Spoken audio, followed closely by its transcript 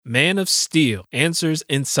Man of Steel, Answers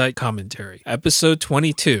Insight Commentary, Episode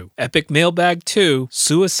 22, Epic Mailbag 2,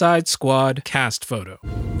 Suicide Squad Cast Photo.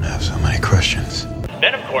 I have so many questions.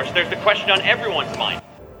 Then, of course, there's the question on everyone's mind.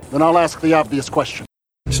 Then I'll ask the obvious question.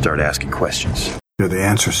 Start asking questions. You're the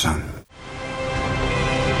answer, son.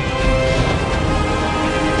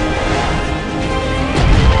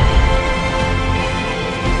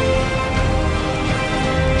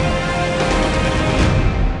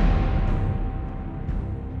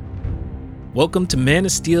 Welcome to Man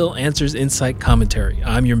of Steel Answers Insight Commentary.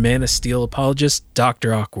 I'm your Man of Steel apologist,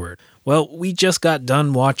 Dr. Awkward. Well, we just got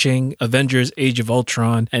done watching Avengers Age of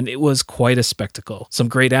Ultron, and it was quite a spectacle. Some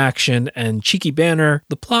great action and cheeky banner.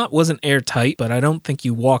 The plot wasn't airtight, but I don't think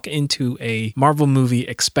you walk into a Marvel movie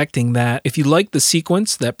expecting that. If you like the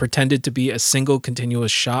sequence that pretended to be a single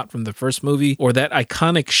continuous shot from the first movie, or that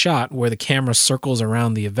iconic shot where the camera circles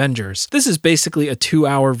around the Avengers, this is basically a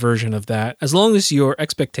 2-hour version of that. As long as your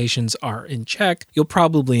expectations are in check, you'll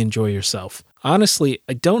probably enjoy yourself. Honestly,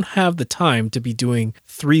 I don't have the time to be doing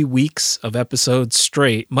 3 weeks of episodes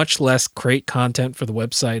straight, much less create content for the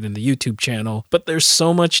website and the YouTube channel, but there's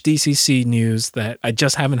so much DCC news that I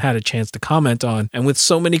just haven't had a chance to comment on, and with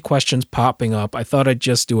so many questions popping up, I thought I'd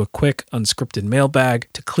just do a quick unscripted mailbag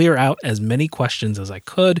to clear out as many questions as I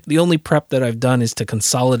could. The only prep that I've done is to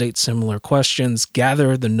consolidate similar questions,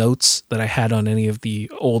 gather the notes that I had on any of the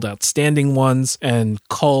old outstanding ones, and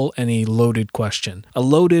cull any loaded question. A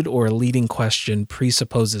loaded or a leading question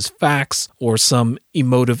presupposes facts or some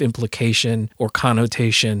emotive implication or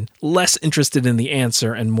connotation, less interested in the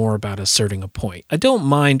answer and more about asserting a point. I don't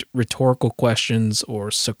mind rhetorical questions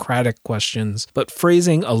or Socratic questions, but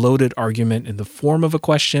phrasing a loaded argument in the form of a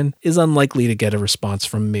question is unlikely to get a response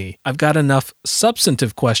from me. I've got enough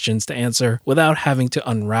substantive questions to answer without having to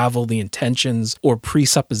unravel the intentions or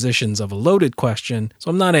presuppositions of a loaded question,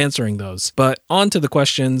 so I'm not answering those. But on to the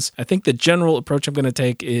questions. I think the general approach I'm going to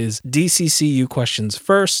take is DCCU questions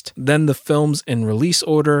first, then the films in release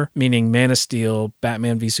order, meaning Man of Steel,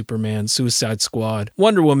 Batman v Superman, Suicide Squad,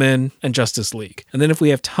 Wonder Woman, and Justice League. And then if we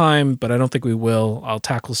have time, but I don't think we will, I'll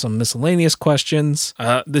tackle some miscellaneous questions.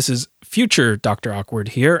 This is future Dr. Awkward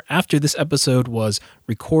here. After this episode was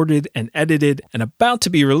recorded and edited and about to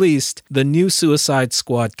be released, the new Suicide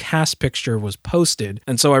Squad cast picture was posted,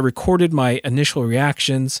 and so I recorded my initial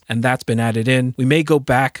reactions, and that's been added in. We may go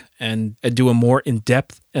back and do a more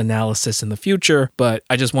in-depth analysis in the future, but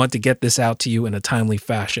I just want to get this out to you in a timely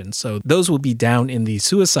fashion. So those will be down in the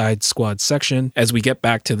Suicide Squad section as we get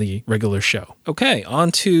back to the regular show. Okay,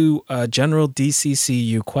 on to general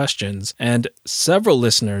DCCU questions, and several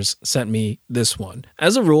listeners sent me this one.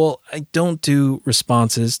 As a rule, I don't do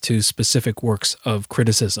responses to specific works of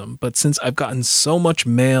criticism, but since I've gotten so much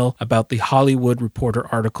mail about the Hollywood Reporter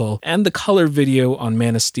article and the color video on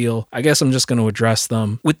Man of Steel, I guess I'm just going to address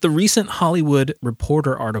them. With the recent Hollywood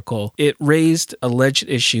Reporter article, it raised alleged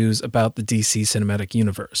issues about the DC Cinematic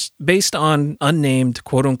Universe. Based on unnamed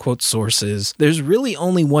quote-unquote sources, there's really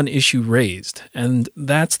only one issue raised, and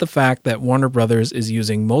that's the fact that Warner Brothers is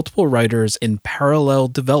using multiple writers in parallel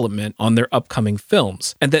development on their upcoming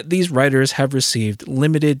films, and that these writers have received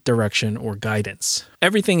limited direction or guidance.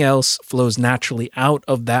 Everything else flows naturally out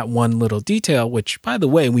of that one little detail, which, by the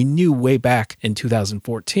way, we knew way back in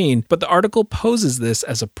 2014, but the article poses this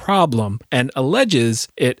as a problem and alleges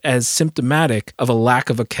it as symptomatic of a lack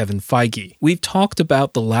of a Kevin Feige. We've talked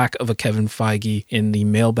about the lack of a Kevin Feige in the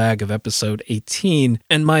mailbag of episode 18,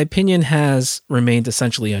 and my opinion has remained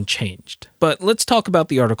essentially unchanged. But let's talk about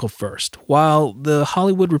the article first. While the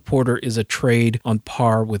Hollywood Reporter is a trade on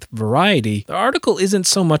par with Variety, the article isn't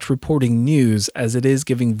so much reporting news as it is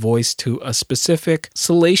giving voice to a specific,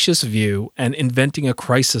 salacious view and inventing a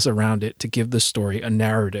crisis around it to give the story a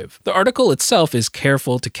narrative. The article itself is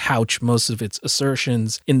careful to couch most of its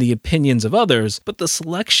assertions in the opinions of others, but the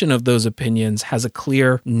selection of those opinions has a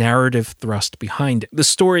clear narrative thrust behind it. The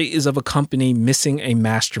story is of a company missing a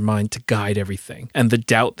mastermind to guide everything, and the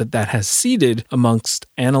doubt that has seeded amongst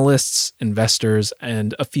analysts, investors,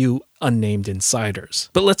 and a few unnamed insiders.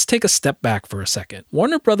 But let's take a step back for a second.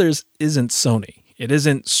 Warner Brothers isn't Sony. It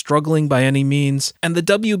isn't struggling by any means, and the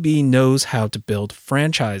WB knows how to build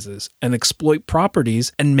franchises and exploit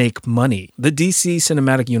properties and make money. The DC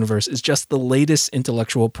Cinematic Universe is just the latest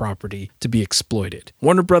intellectual property to be exploited.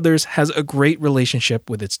 Warner Brothers has a great relationship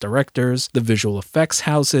with its directors, the visual effects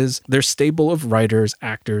houses, their stable of writers,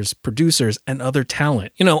 actors, producers, and other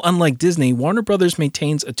talent. Unlike Disney, Warner Brothers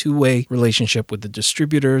maintains a two-way relationship with the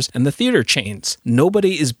distributors and the theater chains.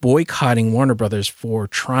 Nobody is boycotting Warner Brothers for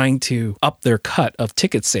trying to up their cut glut of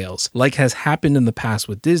ticket sales, like has happened in the past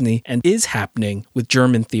with Disney and is happening with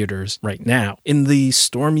German theaters right now. In the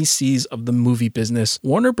stormy seas of the movie business,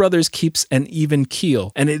 Warner Brothers keeps an even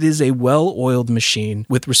keel, and it is a well-oiled machine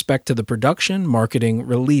with respect to the production, marketing,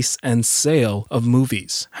 release, and sale of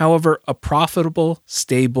movies. However, a profitable,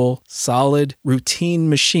 stable, solid, routine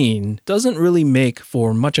machine doesn't really make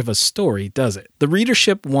for much of a story, does it? The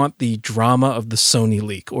readership want the drama of the Sony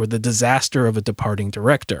leak or the disaster of a departing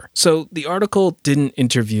director. So the article didn't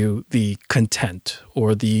interview the content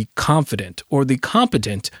or the confident or the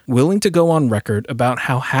competent willing to go on record about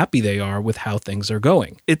how happy they are with how things are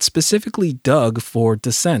going. It specifically dug for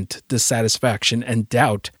dissent, dissatisfaction, and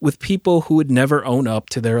doubt with people who would never own up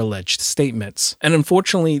to their alleged statements. And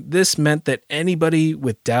unfortunately, this meant that anybody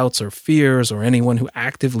with doubts or fears or anyone who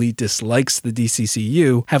actively dislikes the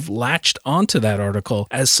DCCU have latched onto that article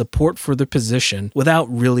as support for the position without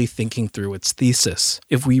really thinking through its thesis.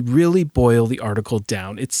 If we really boil the article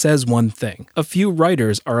down, it says one thing. A few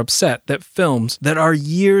writers are upset that films that are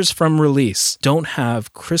years from release don't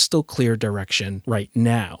have crystal clear direction right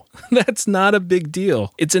now. That's not a big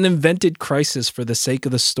deal. It's an invented crisis for the sake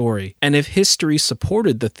of the story. And if history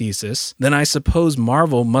supported the thesis, then I suppose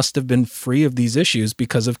Marvel must have been free of these issues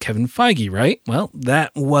because of Kevin Feige, right? Well,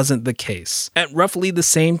 that wasn't the case. At roughly the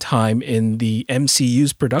same time in the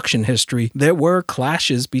MCU's production history, there were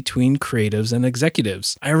clashes between creatives and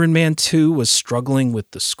executives. Iron Man 2 was struggling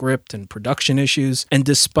with the script and production issues, and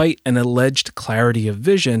despite an alleged clarity of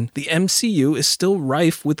vision, the MCU is still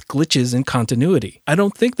rife with glitches in continuity. I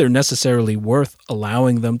don't think they're necessarily worth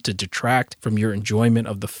allowing them to detract from your enjoyment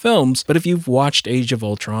of the films, but if you've watched Age of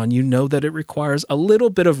Ultron, you know that it requires a little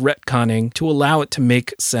bit of retconning to allow it to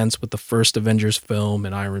make sense with the first Avengers film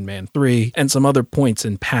and Iron Man 3 and some other points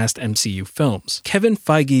in past MCU films. Kevin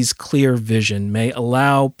Feige's clear vision may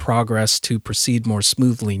allow progress to proceed more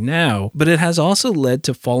smoothly now, but it has also led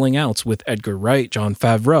to falling outs with Edgar Wright, Jon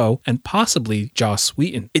Favreau, and possibly Joss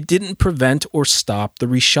Whedon. It didn't prevent or stop the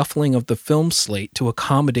reshuffling of the film slate to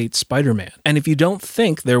accommodate Spider-Man. And if you don't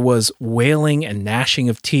think there was wailing and gnashing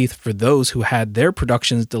of teeth for those who had their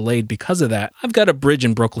productions delayed because of that, I've got a bridge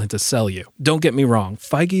in Brooklyn to sell you. Don't get me wrong,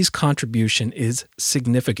 Feige's contribution is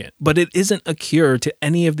significant, but it isn't a cure to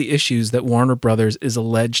any of the issues that Warner Brothers is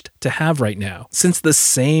alleged to have right now, since the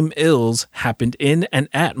same ills happened in and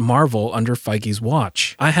at Marvel under Feige's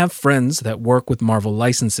watch. I have friends that work with Marvel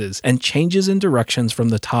licenses, and changes in directions from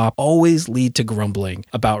the top always lead to grumbling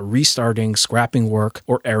about restarting, scrapping work,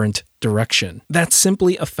 or errant direction. That's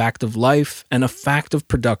simply a fact of life and a fact of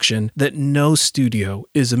production that no studio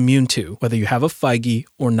is immune to, whether you have a Feige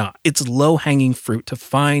or not. It's low-hanging fruit to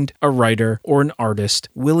find a writer or an artist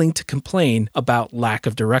willing to complain about lack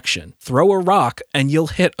of direction. Throw a rock and you'll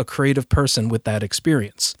hit a creative person with that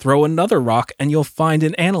experience. Throw another rock and you'll find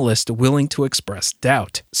an analyst willing to express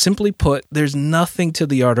doubt. Simply put, there's nothing to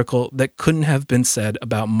the article that couldn't have been said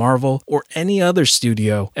about Marvel or any other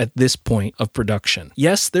studio at this point of production.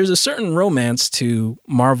 Yes, there's a certain romance to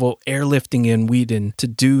Marvel airlifting in Whedon to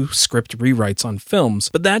do script rewrites on films,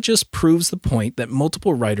 but that just proves the point that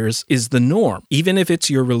multiple writers is the norm. Even if it's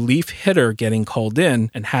your relief hitter getting called in,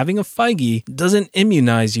 and having a Feige doesn't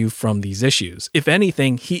immunize you from these issues. If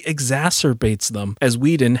anything, he exacerbates them, as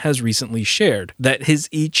Whedon has recently shared, that his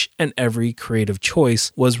each and every creative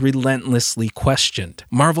choice was relentlessly questioned.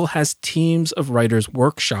 Marvel has teams of writers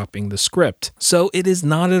workshopping the script, so it is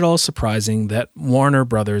not at all surprising that Warner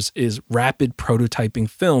Brothers is rapid prototyping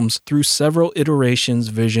films through several iterations,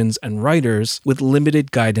 visions, and writers with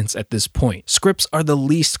limited guidance at this point. Scripts are the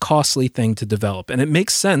least costly thing to develop, and it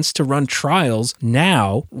makes sense to run trials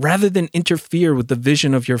now rather than interfere with the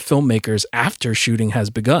vision of your filmmakers after shooting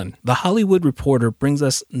has begun. The Hollywood Reporter brings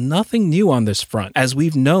us nothing new on this front, as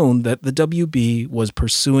we've known that the WB was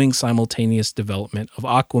pursuing simultaneous development of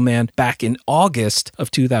Aquaman back in August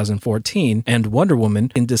of 2014 and Wonder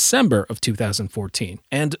Woman in December of 2014.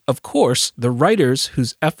 And of course, the writers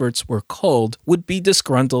whose efforts were culled would be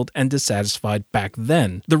disgruntled and dissatisfied back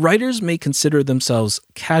then. The writers may consider themselves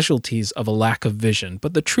casualties of a lack of vision,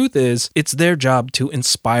 but the truth is, it's their job to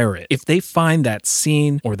inspire it. If they find that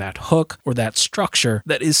scene or that hook or that structure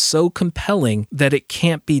that is so compelling that it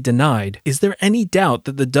can't be denied, is there any doubt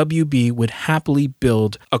that the WB would happily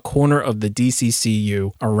build a corner of the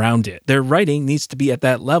DCCU around it? Their writing needs to be at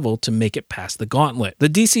that level to make it past the gauntlet. The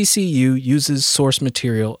DCCU uses source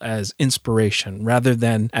material as inspiration rather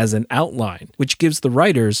than as an outline, which gives the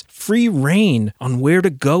writers free rein on where to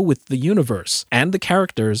go with the universe and the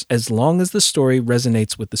characters as long as the story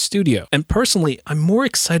resonates with the studio. And personally, I'm more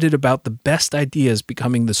excited about the best ideas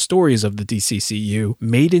becoming the stories of the DCCU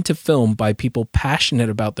made into film by people passionate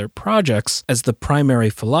about their projects as the primary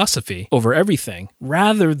philosophy over everything,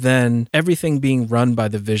 rather than everything being run by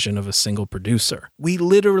the vision of a single producer. We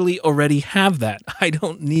literally already have that. I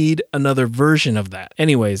don't need another version of that.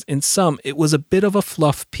 Anyways, in sum, it was a bit of a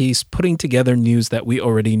fluff piece putting together news that we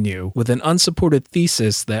already knew, with an unsupported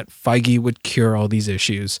thesis that Feige would cure all these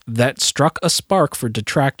issues, that struck a spark for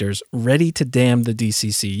detractors ready to damn the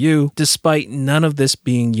DCCU, despite none of this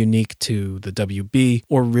being unique to the WB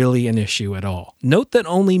or really an issue at all. Note that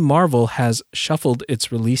only Marvel has shuffled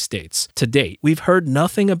its release dates. To date, we've heard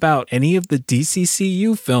nothing about any of the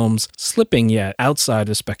DCCU films slipping yet outside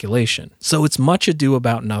of speculation. So it's much ado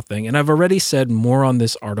about nothing, and I've already said more on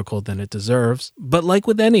this article than it deserves. But like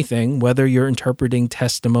with anything, whether you're interpreting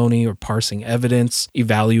testimony or parsing evidence,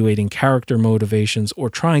 evaluating character motivations, or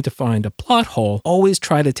trying to find a plot hole, always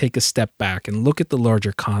try to take a step back and look at the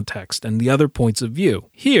larger context and the other points of view.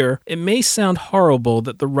 Here, it may sound horrible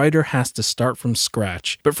that the writer has to start from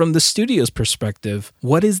scratch, but from the studio's perspective,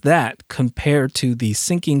 what is that compared to the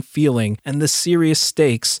sinking feeling and the serious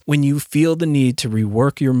stakes when you feel the need to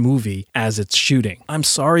rework your movie as it's shooting? I'm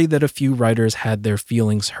sorry that a few writers had their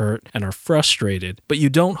feelings hurt and are frustrated, but you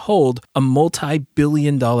don't hold a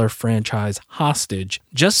multi-billion-dollar franchise hostage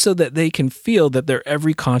just so that they can feel that their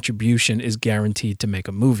every contribution is guaranteed to make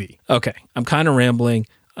a movie. Okay, I'm kind of rambling.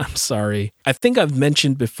 I'm sorry. I think I've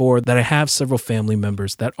mentioned before that I have several family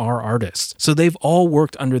members that are artists. So they've all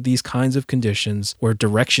worked under these kinds of conditions where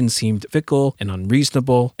direction seemed fickle and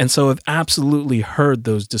unreasonable. And so I've absolutely heard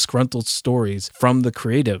those disgruntled stories from the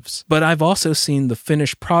creatives. But I've also seen the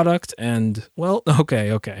finished product and, well, okay.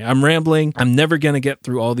 I'm rambling. I'm never going to get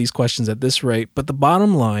through all these questions at this rate. But the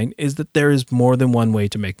bottom line is that there is more than one way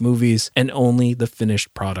to make movies and only the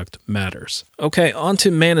finished product matters. Okay, on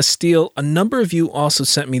to Man of Steel. A number of you also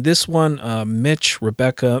sent me this one. Mitch,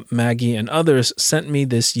 Rebecca, Maggie, and others sent me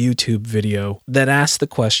this YouTube video that asked the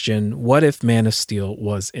question, what if Man of Steel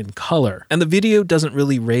was in color? And the video doesn't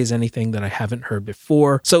really raise anything that I haven't heard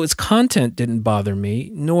before, so its content didn't bother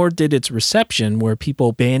me, nor did its reception where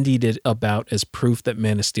people bandied it about as proof that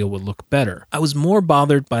Man of Steel would look better. I was more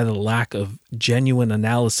bothered by the lack of genuine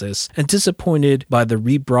analysis and disappointed by the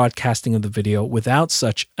rebroadcasting of the video without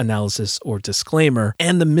such analysis or disclaimer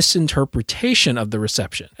and the misinterpretation of the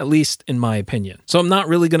reception, at least in my opinion. So I'm not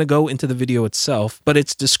really going to go into the video itself, but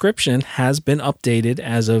its description has been updated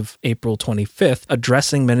as of April 25th,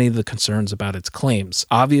 addressing many of the concerns about its claims.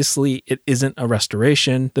 Obviously, it isn't a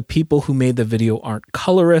restoration. The people who made the video aren't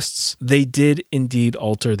colorists. They did indeed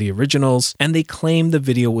alter the originals, and they claim the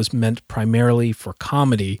video was meant primarily for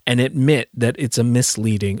comedy and admit that it's a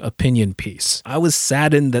misleading opinion piece. I was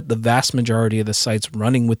saddened that the vast majority of the sites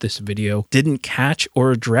running with this video didn't catch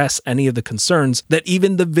or address any of the concerns that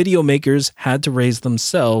even the video makers had to raise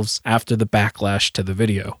themselves after the backlash to the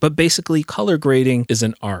video. But basically, color grading is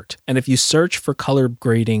an art. And if you search for color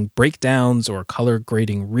grading breakdowns or color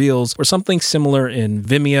grading reels or something similar in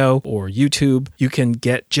Vimeo or YouTube, you can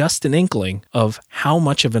get just an inkling of how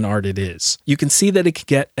much of an art it is. You can see that it can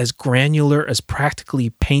get as granular as practically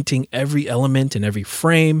painting every element in every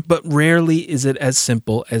frame, but rarely is it as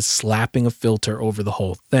simple as slapping a filter over the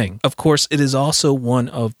whole thing. Of course, it is also one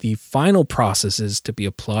of the final processes to be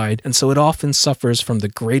applied, and so it often suffers from the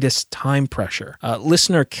greatest time pressure.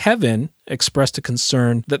 Listener Kevin expressed a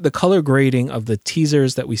concern that the color grading of the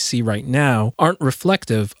teasers that we see right now aren't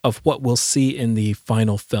reflective of what we'll see in the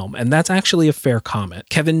final film, and that's actually a fair comment.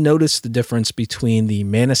 Kevin noticed the difference between the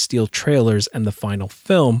Man of Steel trailers and the final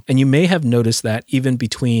film, and you may have noticed that even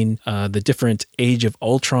between the different Age of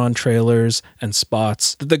Ultron trailers and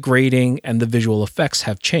spots, that the grading and the visual effects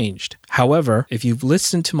have changed. However, if you've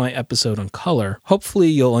listened to my episode on color, hopefully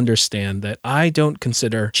you'll understand that I don't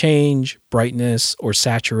consider change, brightness, or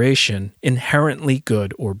saturation inherently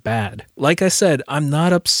good or bad. Like I said, I'm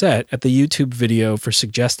not upset at the YouTube video for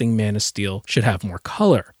suggesting Man of Steel should have more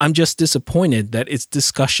color. I'm just disappointed that its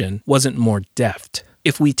discussion wasn't more deft.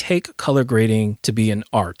 If we take color grading to be an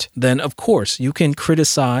art, then of course you can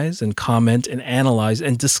criticize and comment and analyze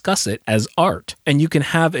and discuss it as art, and you can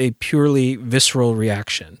have a purely visceral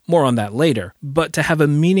reaction. More on that later. But to have a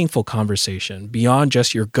meaningful conversation beyond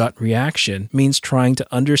just your gut reaction means trying to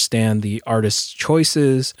understand the artist's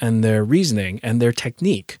choices and their reasoning and their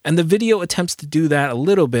technique. And the video attempts to do that a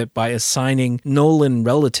little bit by assigning Nolan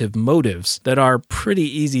relative motives that are pretty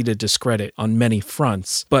easy to discredit on many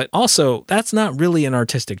fronts. But also, that's not really an an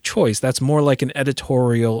artistic choice. That's more like an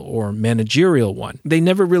editorial or managerial one. They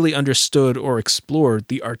never really understood or explored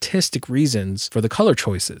the artistic reasons for the color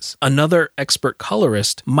choices. Another expert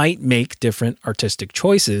colorist might make different artistic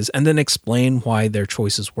choices and then explain why their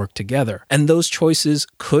choices work together. And those choices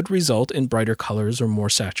could result in brighter colors or more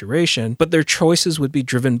saturation, but their choices would be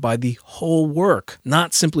driven by the whole work,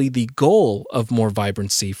 not simply the goal of more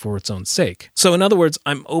vibrancy for its own sake. So in other words,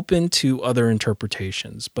 I'm open to other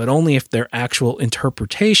interpretations, but only if they're actual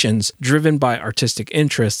interpretations driven by artistic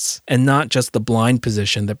interests and not just the blind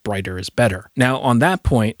position that brighter is better. Now, on that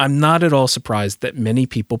point, I'm not at all surprised that many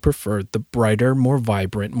people prefer the brighter, more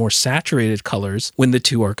vibrant, more saturated colors when the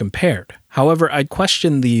two are compared. However, I'd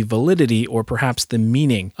question the validity or perhaps the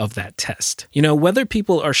meaning of that test. Whether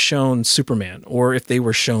people are shown Superman or if they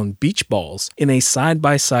were shown beach balls in a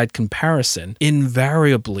side-by-side comparison,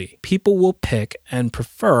 invariably, people will pick and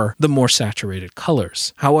prefer the more saturated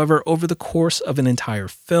colors. However, over the course of an entire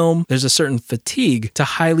film, there's a certain fatigue to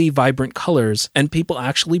highly vibrant colors, and people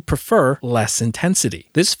actually prefer less intensity.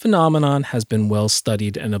 This phenomenon has been well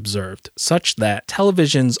studied and observed, such that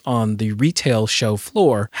televisions on the retail show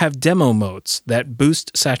floor have demo modes that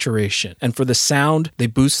boost saturation, and for the sound, they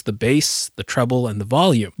boost the bass, the treble, and the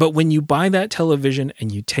volume. But when you buy that television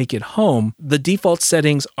and you take it home, the default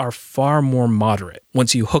settings are far more moderate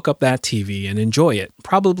once you hook up that TV and enjoy it.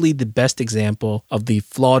 Probably the best example of the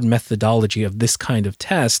flawed methodology of this kind of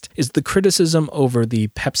test is the criticism over the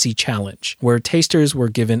Pepsi challenge, where tasters were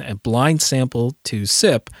given a blind sample to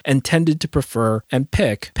sip and tended to prefer and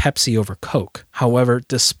pick Pepsi over Coke. However,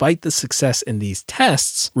 despite the success in these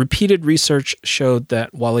tests, repeated research showed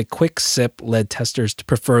that while a quick sip led testers to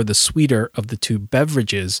prefer the sweeter of the two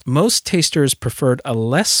beverages, most tasters preferred a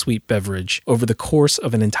less sweet beverage over the course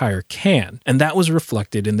of an entire can, and that was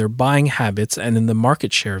reflected in their buying habits and in the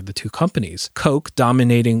market share of the two companies, Coke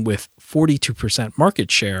dominating with 42%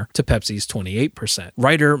 market share to Pepsi's 28%.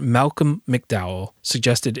 Writer Malcolm McDowell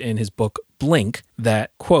suggested in his book Blink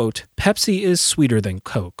that, quote, Pepsi is sweeter than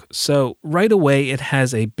Coke, so right away it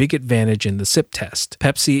has a big advantage in the sip test.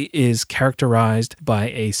 Pepsi is characterized by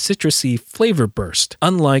a citrusy flavor burst,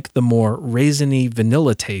 unlike the more raisiny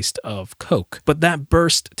vanilla taste of Coke. But that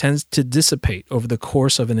burst tends to dissipate over the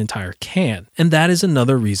course of an entire can, and that is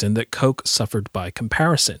another reason that Coke suffered by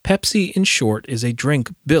comparison. Pepsi, in short, is a drink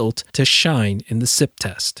built to shine in the sip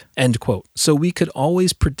test, end quote. So we could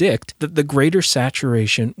always predict that the greater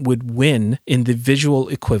saturation would win in the visual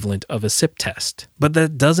equivalent of a sip test. But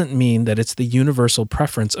that doesn't mean that it's the universal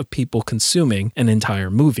preference of people consuming an entire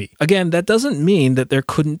movie. Again, that doesn't mean that there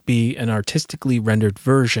couldn't be an artistically rendered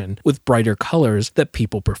version with brighter colors that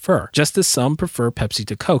people prefer, just as some prefer Pepsi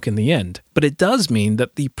to Coke in the end. But it does mean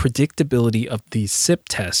that the predictability of the sip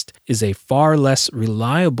test is a far less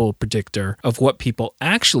reliable predictor of what people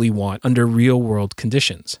actually want under real-world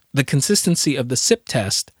conditions. The consistency of the sip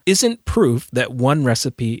test isn't proof that one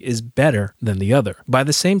recipe is better than the other. By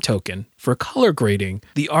the same token, for color grading,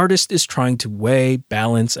 the artist is trying to weigh,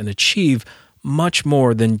 balance, and achieve much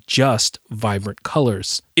more than just vibrant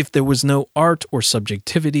colors. If there was no art or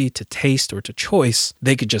subjectivity to taste or to choice,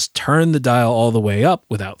 they could just turn the dial all the way up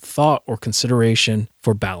without thought or consideration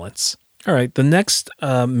for balance. All right, the next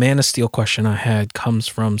Man of Steel question I had comes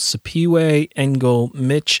from Sapiwe, Engel,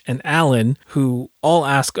 Mitch, and Alan, who all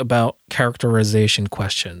ask about characterization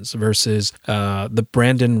questions versus the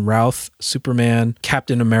Brandon Routh Superman,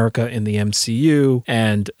 Captain America in the MCU,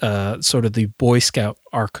 and sort of the Boy Scout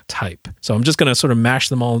archetype. So I'm just going to sort of mash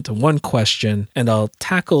them all into one question, and I'll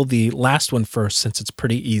tackle the last one first since it's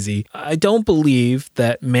pretty easy. I don't believe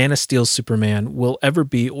that Man of Steel Superman will ever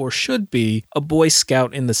be or should be a Boy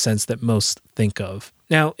Scout in the sense that most think of.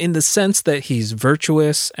 Now, in the sense that he's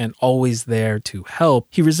virtuous and always there to help,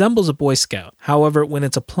 he resembles a Boy Scout. However, when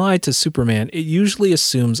it's applied to Superman, it usually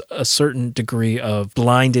assumes a certain degree of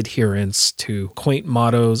blind adherence to quaint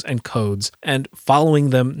mottos and codes and following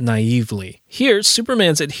them naively. Here,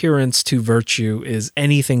 Superman's adherence to virtue is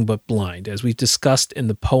anything but blind. As we've discussed in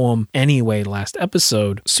the poem Anyway last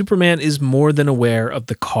episode, Superman is more than aware of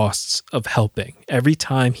the costs of helping. Every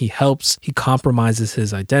time he helps, he compromises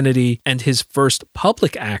his identity, and his first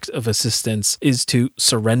public act of assistance is to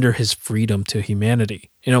surrender his freedom to humanity.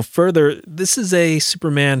 Further, this is a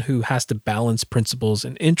Superman who has to balance principles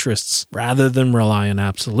and interests rather than rely on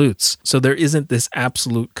absolutes. So there isn't this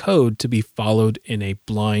absolute code to be followed in a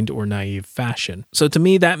blind or naive fashion. So to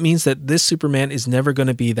me, that means that this Superman is never going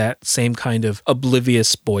to be that same kind of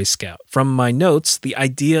oblivious Boy Scout. From my notes, the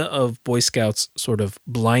idea of Boy Scouts sort of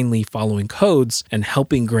blindly following codes and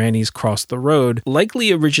helping grannies cross the road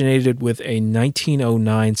likely originated with a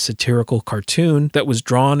 1909 satirical cartoon that was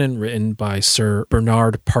drawn and written by Sir Bernard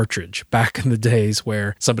Bernard Partridge, back in the days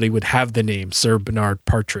where somebody would have the name Sir Bernard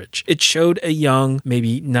Partridge. It showed a young,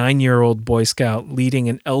 maybe 9-year-old Boy Scout leading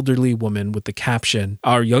an elderly woman with the caption,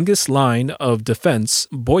 "Our youngest line of defense,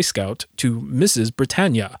 Boy Scout, to Mrs.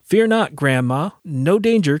 Britannia. Fear not, Grandma. No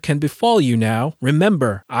danger can befall you now.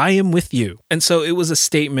 Remember, I am with you." And so it was a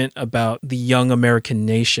statement about the young American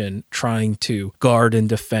nation trying to guard and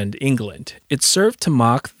defend England. It served to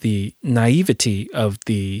mock the naivety of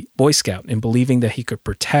the Boy Scout in believing that he could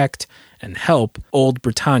protect and help Old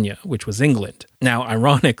Britannia, which was England. Now,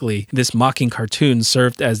 ironically, this mocking cartoon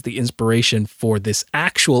served as the inspiration for this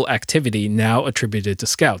actual activity now attributed to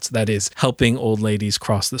Scouts, that is, helping old ladies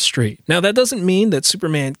cross the street. Now, that doesn't mean that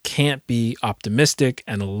Superman can't be optimistic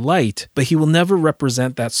and a light, but he will never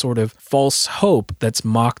represent that sort of false hope that's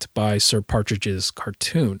mocked by Sir Partridge's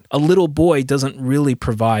cartoon. A little boy doesn't really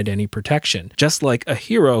provide any protection, just like a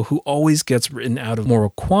hero who always gets written out of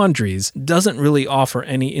moral quandaries doesn't really offer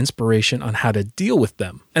any inspiration on how to deal with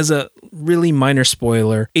them. As a really minor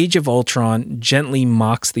spoiler, Age of Ultron gently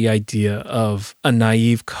mocks the idea of a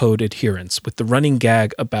naive code adherence with the running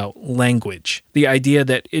gag about language. The idea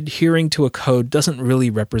that adhering to a code doesn't really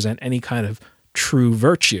represent any kind of true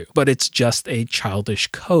virtue, but it's just a childish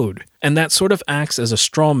code. And that sort of acts as a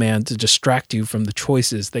straw man to distract you from the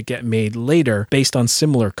choices that get made later based on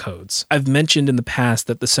similar codes. I've mentioned in the past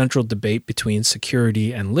that the central debate between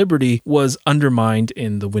security and liberty was undermined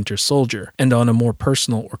in The Winter Soldier. And on a more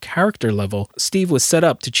personal or character level, Steve was set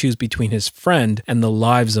up to choose between his friend and the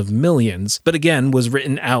lives of millions, but again was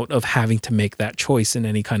written out of having to make that choice in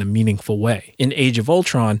any kind of meaningful way. In Age of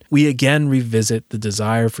Ultron, we again revisit the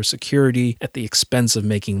desire for security at the expense of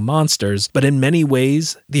making monsters, but in many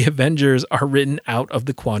ways, the Avengers are written out of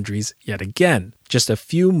the quandaries yet again. Just a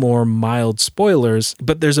few more mild spoilers,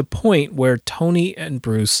 but there's a point where Tony and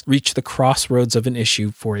Bruce reach the crossroads of an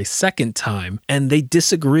issue for a second time, and they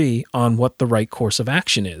disagree on what the right course of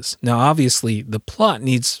action is. Now, obviously, the plot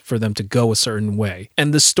needs for them to go a certain way,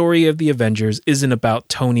 and the story of the Avengers isn't about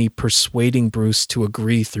Tony persuading Bruce to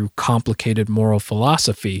agree through complicated moral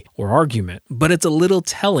philosophy or argument, but it's a little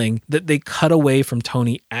telling that they cut away from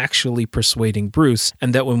Tony actually persuading Bruce,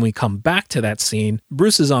 and that when we come back to that scene,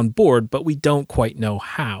 Bruce is on board, but we don't quite know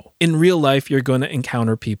how. In real life, you're going to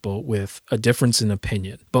encounter people with a difference in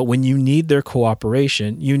opinion, but when you need their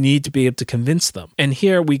cooperation, you need to be able to convince them. And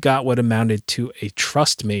here we got what amounted to a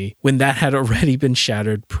trust me when that had already been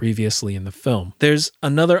shattered previously in the film. There's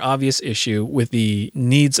another obvious issue with the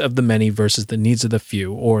needs of the many versus the needs of the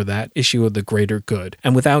few, or that issue of the greater good.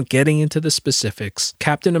 And without getting into the specifics,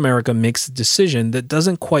 Captain America makes a decision that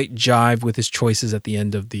doesn't quite jive with his choices at the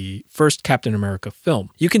end of the first Captain America film.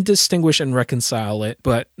 You can distinguish and reconcile it,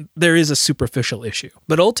 but there is a superficial issue.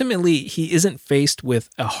 But ultimately, he isn't faced with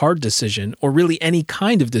a hard decision, or really any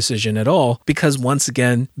kind of decision at all, because once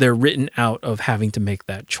again, they're written out of having to make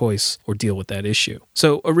that choice or deal with that issue.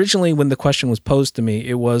 So originally, when the question was posed to me,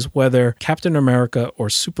 it was whether Captain America or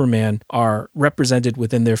Superman are represented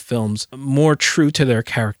within their films more true to their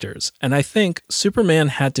characters. And I think Superman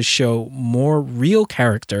had to show more real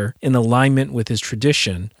character in alignment with his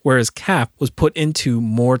tradition, whereas Cap was put into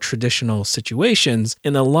more traditional situations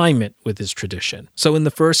in alignment with his tradition. So in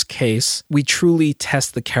the first case, we truly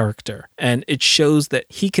test the character, and it shows that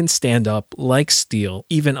he can stand up like steel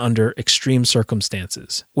even under extreme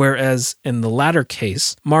circumstances. Whereas in the latter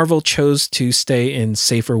case, Marvel chose to stay in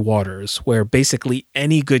safer waters, where basically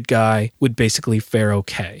any good guy would basically fare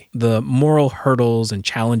okay. The moral hurdles and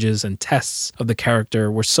challenges and tests of the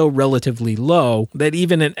character were so relatively low that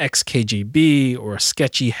even an ex-KGB or a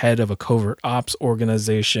sketchy head of a covert ops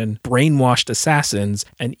organization, brainwashed assassins,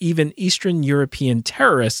 and even Eastern European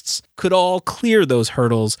terrorists could all clear those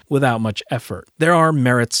hurdles without much effort. There are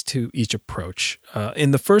merits to each approach.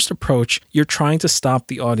 In the first approach, you're trying to stop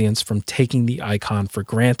the audience from taking the icon for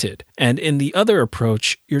granted. And in the other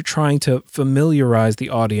approach, you're trying to familiarize the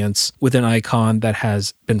audience with an icon that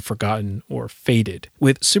has been forgotten or faded.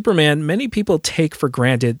 With Superman, many people take for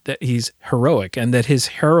granted that he's heroic and that his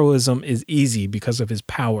heroism is easy because of his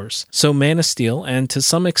powers. So Man of Steel, and to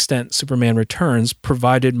some extent Superman Returns,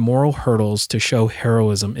 provided moral hurdles to show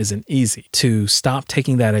heroism isn't easy, to stop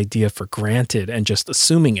taking that idea for granted and just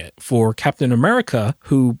assuming it. For Captain America,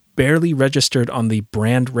 who barely registered on the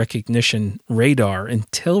brand recognition radar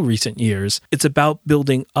until recent years. It's about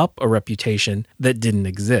building up a reputation that didn't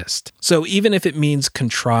exist. So even if it means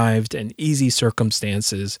contrived and easy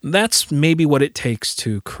circumstances, that's maybe what it takes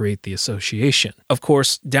to create the association. Of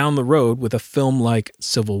course, down the road with a film like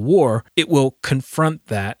Civil War, it will confront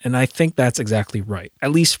that, and I think that's exactly right.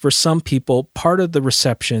 At least for some people, part of the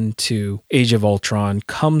reception to Age of Ultron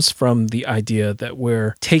comes from the idea that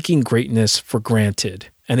we're taking greatness for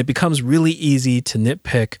granted. And it becomes really easy to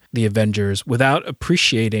nitpick the Avengers without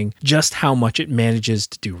appreciating just how much it manages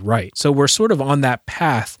to do right. So we're sort of on that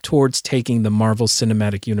path towards taking the Marvel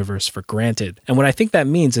Cinematic Universe for granted. And what I think that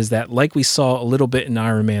means is that, like we saw a little bit in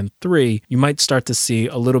Iron Man 3, you might start to see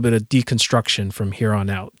a little bit of deconstruction from here on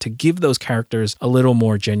out to give those characters a little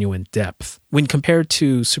more genuine depth. When compared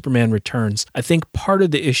to Superman Returns, I think part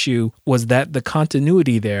of the issue was that the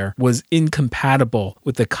continuity there was incompatible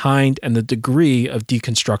with the kind and the degree of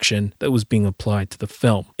deconstruction that was being applied to the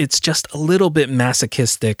film. It's just a little bit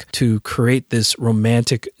masochistic to create this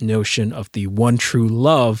romantic notion of the one true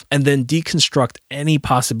love and then deconstruct any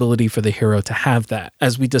possibility for the hero to have that.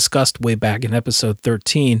 As we discussed way back in episode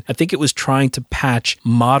 13, I think it was trying to patch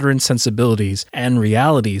modern sensibilities and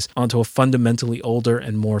realities onto a fundamentally older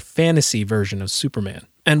and more fantasy version of Superman.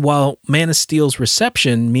 And while Man of Steel's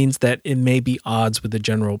reception means that it may be odds with the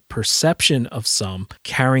general perception of some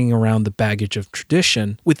carrying around the baggage of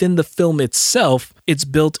tradition, within the film itself, it's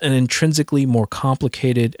built an intrinsically more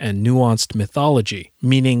complicated and nuanced mythology,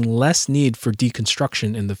 meaning less need for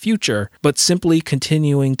deconstruction in the future, but simply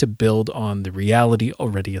continuing to build on the reality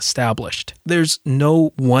already established. There's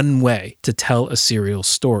no one way to tell a serial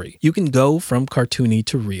story. You can go from cartoony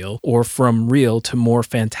to real, or from real to more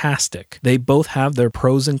fantastic. They both have their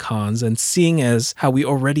pros and cons, and seeing as how we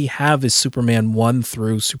already have is Superman 1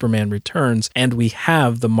 through Superman Returns, and we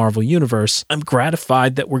have the Marvel Universe, I'm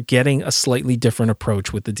gratified that we're getting a slightly different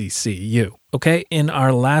approach with the DCEU. Okay, in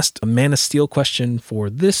our last Man of Steel question for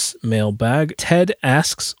this mailbag, Ted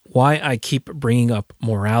asks why I keep bringing up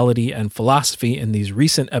morality and philosophy in these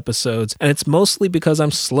recent episodes, and it's mostly because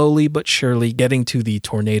I'm slowly but surely getting to the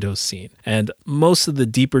tornado scene. And most of the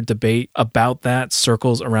deeper debate about that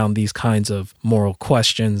circles around these kinds of moral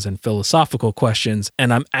questions and philosophical questions,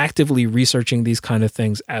 and I'm actively researching these kind of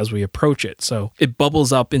things as we approach it. So it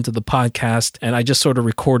bubbles up into the podcast, and I just sort of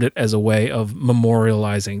record it as a way of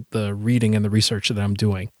memorializing the reading and the research that I'm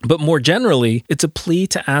doing. But more generally, it's a plea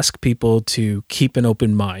to ask people to keep an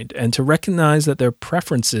open mind and to recognize that their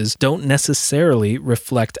preferences don't necessarily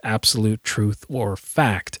reflect absolute truth or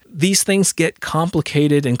fact. These things get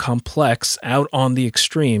complicated and complex out on the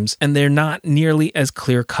extremes, and they're not nearly as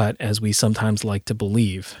clear-cut as we sometimes like to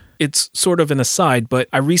believe. It's sort of an aside, but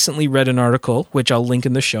I recently read an article, which I'll link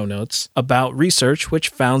in the show notes, about research which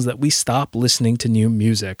found that we stop listening to new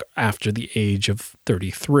music after the age of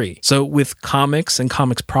 33. So with comics and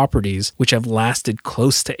comics properties, which have lasted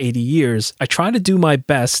close to 80 years, I try to do my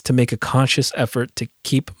best to make a conscious effort to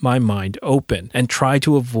keep my mind open and try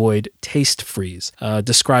to avoid taste freeze,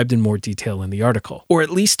 described in more detail in the article, or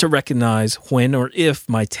at least to recognize when or if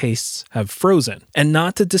my tastes have frozen, and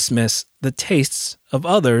not to dismiss the tastes of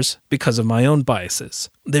others because of my own biases.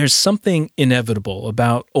 There's something inevitable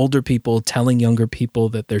about older people telling younger people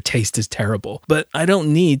that their taste is terrible, but I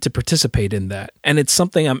don't need to participate in that. And it's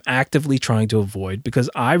something I'm actively trying to avoid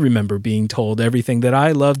because I remember being told everything that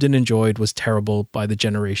I loved and enjoyed was terrible by the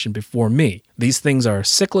generation before me. These things are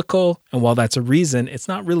cyclical, and while that's a reason, it's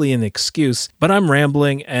not really an excuse, but I'm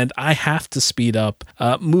rambling and I have to speed up.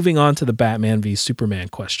 Moving on to the Batman v Superman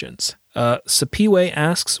questions. Sapiwe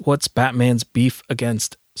asks, what's Batman's beef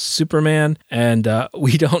against Superman? And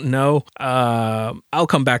we don't know. I'll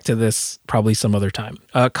come back to this probably some other time.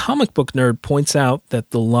 Comic Book Nerd points out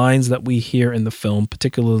that the lines that we hear in the film,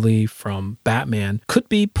 particularly from Batman, could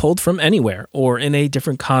be pulled from anywhere or in a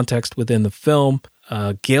different context within the film.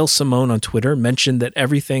 Gail Simone on Twitter mentioned that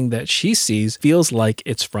everything that she sees feels like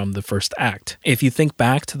it's from the first act. If you think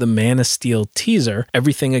back to the Man of Steel teaser,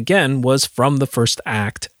 everything again was from the first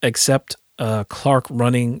act, except Clark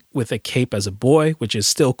running with a cape as a boy, which is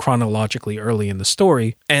still chronologically early in the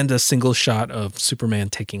story, and a single shot of Superman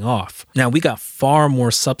taking off. Now, we got far more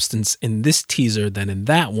substance in this teaser than in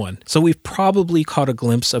that one, so we've probably caught a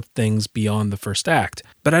glimpse of things beyond the first act.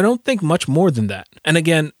 But I don't think much more than that. And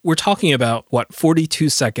again, we're talking about, 42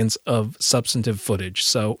 seconds of substantive footage,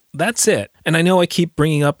 so that's it. And I know I keep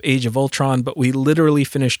bringing up Age of Ultron, but we literally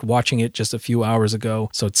finished watching it just a few hours ago,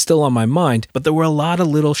 so it's still on my mind. But there were a lot of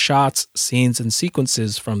little shots, scenes, and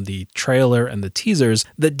sequences from the trailer and the teasers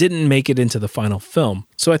that didn't make it into the final film.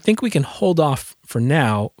 So I think we can hold off for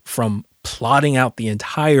now from plotting out the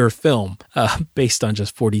entire film based on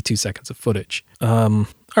just 42 seconds of footage.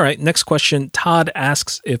 All right, next question. Todd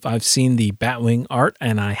asks if I've seen the Batwing art,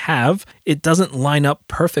 and I have. It doesn't line up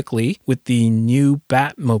perfectly with the new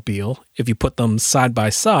Batmobile. If you put them side by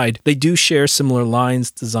side, they do share similar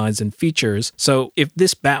lines, designs, and features. So if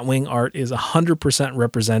this Batwing art is 100%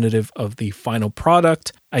 representative of the final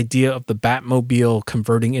product, idea of the Batmobile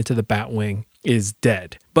converting into the Batwing is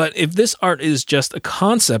dead. But if this art is just a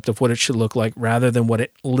concept of what it should look like rather than what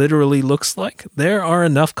it literally looks like, there are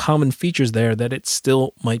enough common features there that it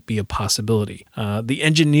still might be a possibility. The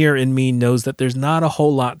engineer in me knows that there's not a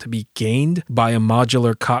whole lot to be gained by a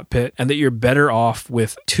modular cockpit and that you're better off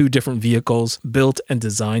with two different vehicles built and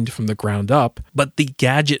designed from the ground up. But the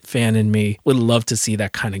gadget fan in me would love to see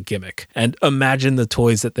that kind of gimmick. And imagine the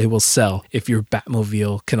toys that they will sell if your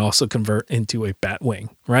Batmobile can also convert into a Batwing,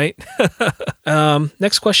 right?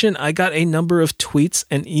 Next question. I got a number of tweets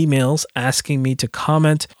and emails asking me to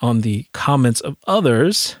comment on the comments of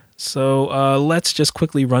others. So let's just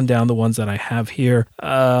quickly run down the ones that I have here.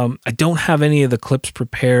 I don't have any of the clips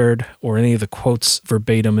prepared or any of the quotes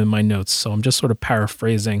verbatim in my notes, so I'm just sort of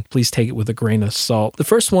paraphrasing. Please take it with a grain of salt. The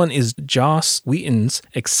first one is Joss Wheaton's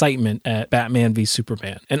excitement at Batman v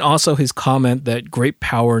Superman, and also his comment that great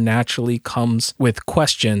power naturally comes with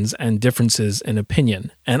questions and differences in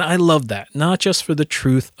opinion. And I love that, not just for the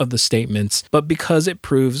truth of the statements, but because it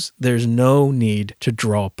proves there's no need to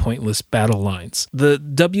draw pointless battle lines. The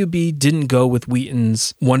WB didn't go with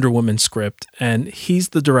Wheaton's Wonder Woman script, and he's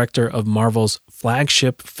the director of Marvel's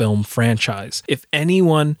flagship film franchise. If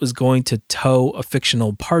anyone was going to toe a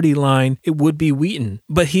fictional party line, it would be Wheaton.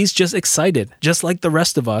 But he's just excited, just like the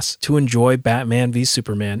rest of us, to enjoy Batman v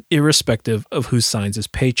Superman, irrespective of who signs his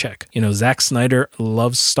paycheck. You know, Zack Snyder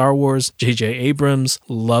loves Star Wars, J.J. Abrams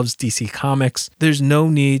loves DC Comics. There's no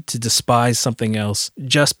need to despise something else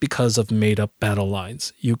just because of made-up battle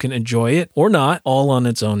lines. You can enjoy it or not, all on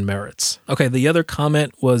its own merits. Okay, the other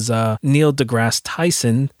comment was Neil deGrasse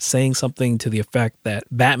Tyson saying something to the effect that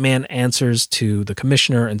Batman answers to the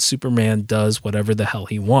commissioner and Superman does whatever the hell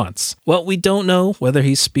he wants. Well, we don't know whether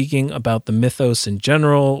he's speaking about the mythos in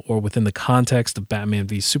general or within the context of Batman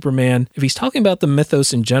v Superman. If he's talking about the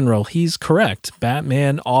mythos in general, he's correct.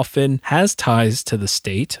 Batman often has ties to the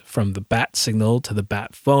state, from the bat signal to the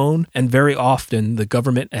bat phone, and very often the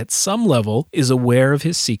government at some level is aware of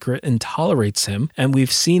his secret and tolerates him, and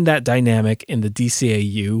we've seen that dynamic in the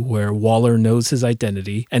DCAU where Waller knows his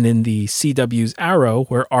identity, and in the CW's Arrow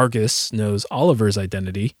where Argus knows Oliver's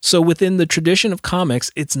identity. So within the tradition of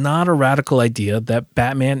comics, it's not a radical idea that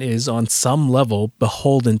Batman is on some level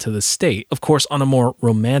beholden to the state. Of course, on a more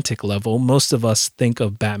romantic level, most of us think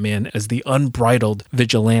of Batman as the unbridled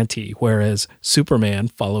vigilante, whereas Superman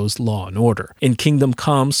follows law and order. In Kingdom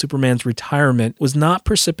Come, Superman's retirement was not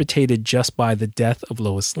precipitated just by the death of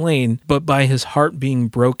Lois Lane, but by his heart being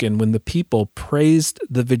broken when the people praised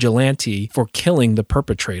the vigilante for killing the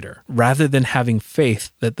perpetrator, rather than having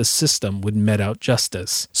faith that the system would mete out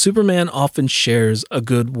justice. Superman often shares a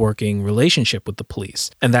good working relationship with the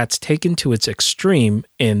police, and that's taken to its extreme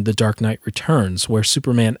in The Dark Knight Returns, where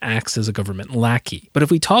Superman acts as a government lackey. But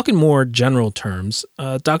if we talk in more general terms,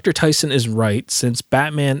 Dr. Tyson is right, since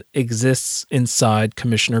Batman exists inside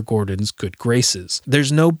Commissioner Gordon's good graces.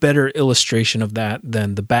 There's no better illustration of that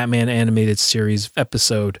than the Batman animated series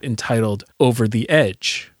episode entitled Over the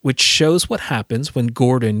Edge, which shows what happens when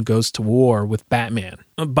Gordon goes to war with Batman.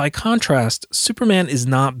 By contrast, Superman is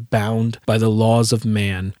not bound by the laws of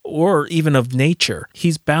man or even of nature.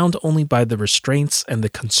 He's bound only by the restraints and the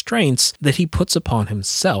constraints that he puts upon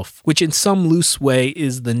himself, which in some loose way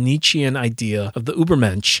is the Nietzschean idea of the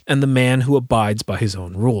Übermensch and the man who abides by his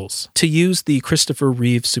own rules. To use the Christopher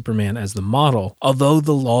Reeve Superman as the model, although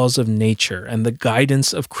the laws of nature and the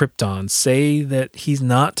guidance of Krypton say that he's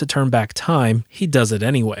not to turn back time, he does it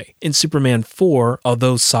anyway. In Superman 4,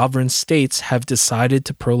 although sovereign states have decided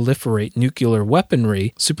to proliferate nuclear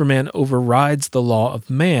weaponry, Superman overrides the law of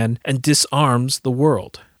man and disarms the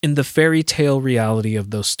world. In the fairy tale reality of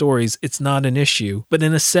those stories, it's not an issue, but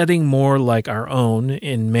in a setting more like our own,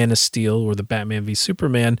 in Man of Steel or the Batman v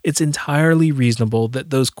Superman, it's entirely reasonable that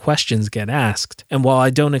those questions get asked. And while I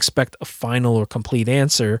don't expect a final or complete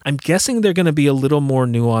answer, I'm guessing they're going to be a little more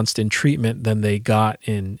nuanced in treatment than they got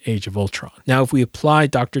in Age of Ultron. Now, if we apply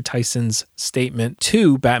Dr. Tyson's statement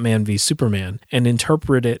to Batman v Superman and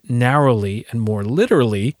interpret it narrowly and more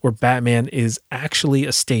literally, where Batman is actually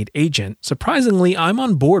a state agent, surprisingly, I'm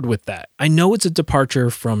on board with that. I know it's a departure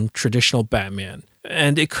from traditional Batman,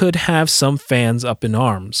 and it could have some fans up in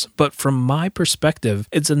arms. But from my perspective,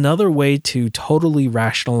 it's another way to totally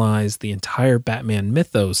rationalize the entire Batman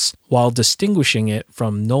mythos while distinguishing it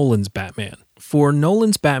from Nolan's Batman. For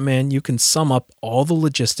Nolan's Batman, you can sum up all the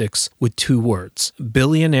logistics with 2 words: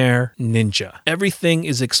 billionaire ninja. Everything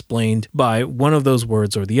is explained by one of those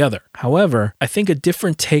words or the other. However, I think a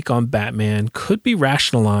different take on Batman could be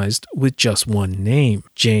rationalized with just one name: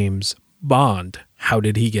 James Bond. How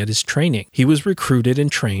did he get his training? He was recruited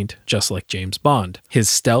and trained just like James Bond. His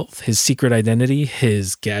stealth, his secret identity,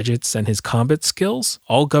 his gadgets, and his combat skills,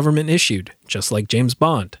 all government issued, just like James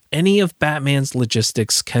Bond. Any of Batman's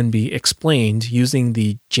logistics can be explained using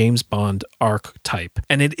the James Bond archetype,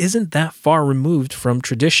 and it isn't that far removed from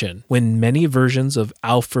tradition, when many versions of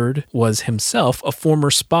Alfred was himself a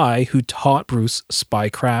former spy who taught Bruce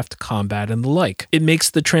spycraft, combat, and the like. It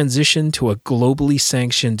makes the transition to a globally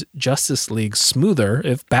sanctioned Justice League smoother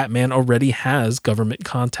if Batman already has government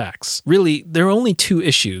contacts. Really, there are only 2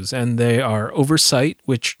 issues, and they are oversight,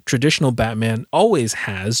 which traditional Batman always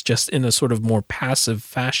has, just in a sort of more passive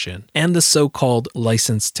fashion, and the so-called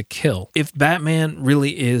license to kill. If Batman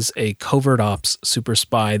really is a covert ops super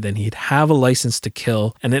spy, then he'd have a license to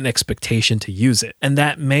kill and an expectation to use it. And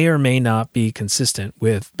that may or may not be consistent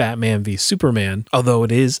with Batman v Superman, although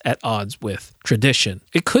it is at odds with tradition.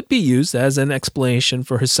 It could be used as an explanation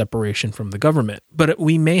for his separation from the government, but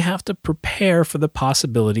we may have to prepare for the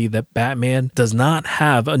possibility that Batman does not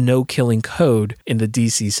have a no-killing code in the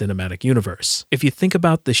DC cinematic universe. If you think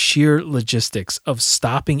about the sheer logistics of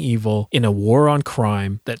stopping evil in a war on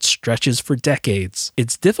crime that stretches for decades,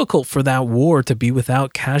 it's difficult for that war to be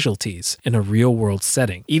without casualties in a real-world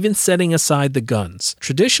setting. Even setting aside the guns,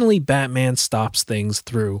 traditionally Batman stops things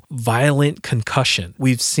through violent concussion.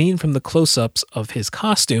 We've seen from the close-ups of his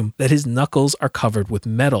costume that his knuckles are covered with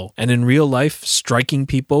metal, and in real life, striking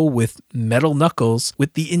people with metal knuckles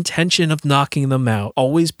with the intention of knocking them out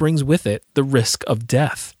always brings with it the risk of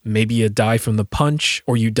death. Maybe you die from the punch,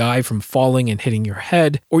 or you die from falling and hitting your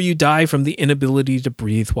head, or you die from the inability to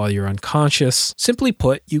breathe while you're unconscious. Simply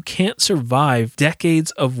put, you can't survive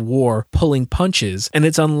decades of war pulling punches, and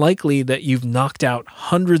it's unlikely that you've knocked out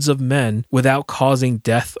hundreds of men without causing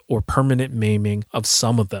death or permanent maiming of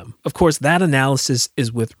some of them. Of course, that analysis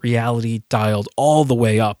is with reality dialed all the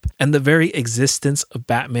way up, and the very existence of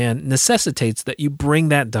Batman necessitates that you bring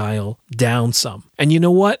that dial down some. And you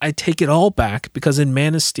know what? I take it all back, because in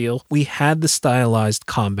Man of Steel, we had the stylized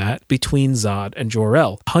combat between Zod and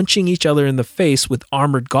Jor-El, punching each other in the face with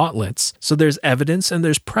armored gauntlets. So there's evidence and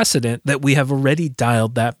there's precedent that we have already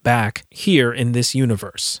dialed that back here in this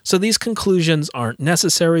universe. So these conclusions aren't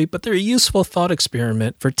necessary, but they're a useful thought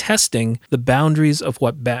experiment for testing the boundaries of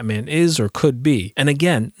what Batman is or could be. And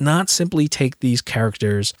again, not simply take these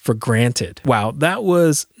characters for granted. Wow, that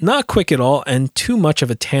was not quick at all and too much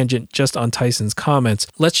of a tangent just on Tyson's comments.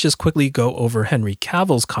 Let's just quickly go over Henry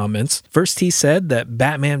Cavill's comments. First, he said that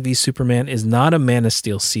Batman v Superman is not a Man of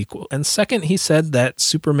Steel sequel. And second, he said that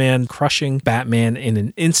Superman crushing Batman in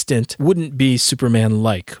an instant wouldn't be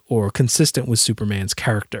Superman-like or consistent with Superman's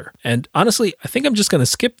character. And honestly, I think I'm just going to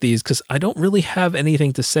skip these because I don't really have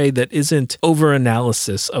anything to say that isn't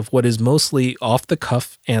over-analysis of what is mostly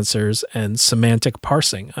off-the-cuff answers and semantic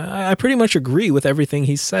parsing. I pretty much agree with everything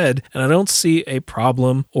he said, and I don't see a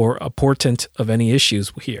problem or a portent of any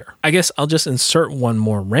issues here. I guess I'll just insert one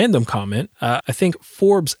more random comment. I think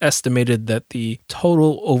Forbes estimated that the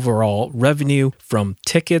total overall revenue from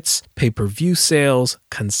tickets, pay-per-view sales,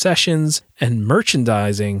 concessions, and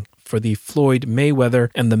merchandising for the Floyd Mayweather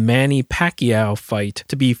and the Manny Pacquiao fight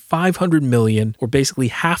to be $500 million, or basically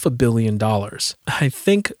 $500 million. I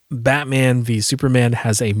think Batman v Superman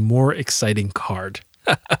has a more exciting card.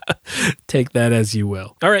 Take that as you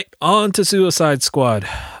will. All right, on to Suicide Squad.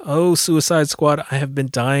 Oh, Suicide Squad, I have been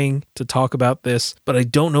dying to talk about this, but I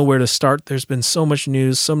don't know where to start. There's been so much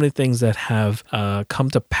news, so many things that have come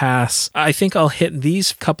to pass. I think I'll hit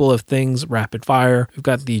these couple of things rapid fire. We've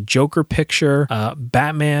got the Joker picture,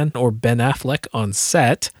 Batman or Ben Affleck on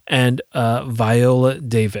set, and Viola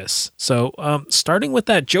Davis. So starting with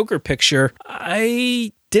that Joker picture,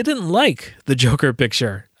 I didn't like the Joker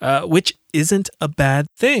picture, which isn't a bad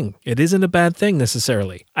thing. It isn't a bad thing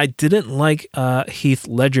necessarily. I didn't like Heath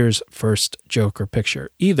Ledger's first Joker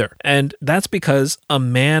picture either. And that's because a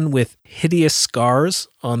man with hideous scars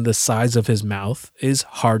on the sides of his mouth is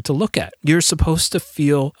hard to look at. You're supposed to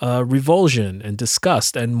feel revulsion and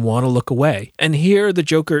disgust and want to look away. And here the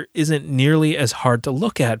Joker isn't nearly as hard to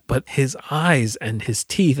look at, but his eyes and his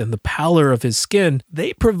teeth and the pallor of his skin,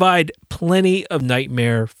 they provide plenty of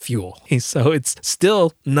nightmare fuel. So it's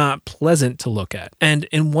still not pleasant pleasant to look at. And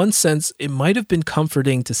in one sense, it might have been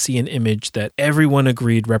comforting to see an image that everyone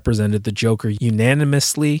agreed represented the Joker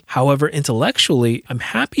unanimously. However, intellectually, I'm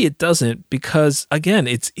happy it doesn't because, again,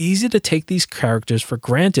 it's easy to take these characters for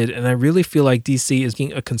granted, and I really feel like DC is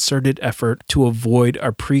making a concerted effort to avoid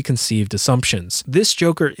our preconceived assumptions. This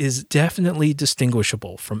Joker is definitely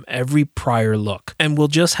distinguishable from every prior look, and we'll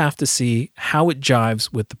just have to see how it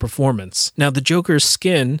jives with the performance. Now, the Joker's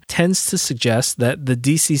skin tends to suggest that the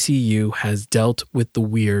DCCU has dealt with the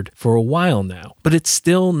weird for a while now, but it's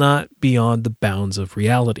still not beyond the bounds of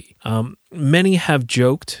reality. Many have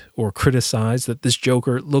joked or criticized that this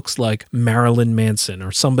Joker looks like Marilyn Manson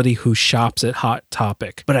or somebody who shops at Hot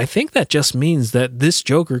Topic. But I think that just means that this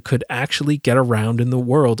Joker could actually get around in the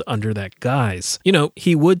world under that guise. You know,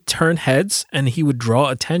 he would turn heads and he would draw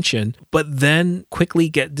attention, but then quickly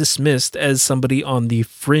get dismissed as somebody on the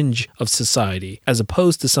fringe of society, as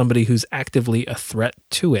opposed to somebody who's actively a threat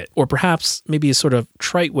to it. Or perhaps, maybe a sort of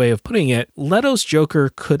trite way of putting it, Leto's Joker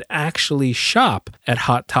could actually shop at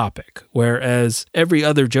Hot Topic, whereas every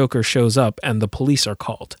other Joker shows up and the police are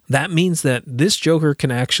called. That means that this Joker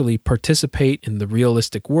can actually participate in the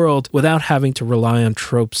realistic world without having to rely on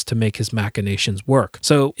tropes to make his machinations work.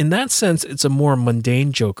 So in that sense, it's a more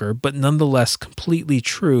mundane Joker, but nonetheless completely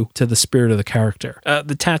true to the spirit of the character.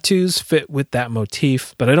 The tattoos fit with that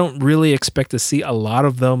motif, but I don't really expect to see a lot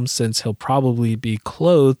of them since he'll probably be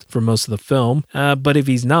clothed for most of the film. But if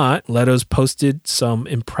he's not, Leto's posted some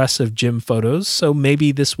impressive gym photos, so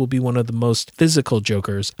maybe this will be one of the most physical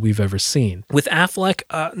Jokers we've ever seen. With Affleck,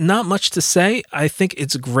 not much to say. I think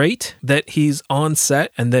it's great that he's on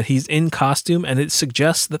set and that he's in costume, and it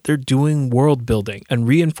suggests that they're doing world building and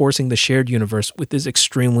reinforcing the shared universe with this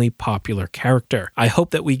extremely popular character. I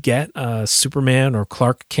hope that we get Superman or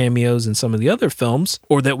Clark cameos in some of the other films,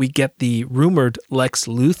 or that we get the rumored Lex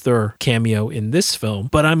Luthor cameo in this film,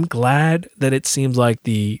 but I'm glad that it seems like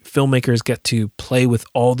the filmmakers get to play with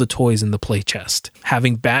all the toys in the play chest.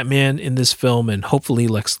 Having Batman in this film and hopefully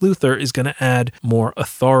Lex Luthor is going to add more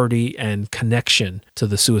authority and connection to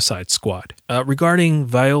the Suicide Squad. Regarding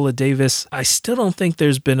Viola Davis, I still don't think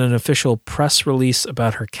there's been an official press release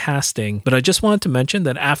about her casting, but I just wanted to mention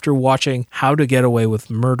that after watching How to Get Away with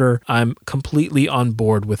Murder, I'm completely on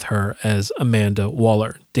board with her as Amanda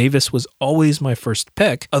Waller. Davis was always my first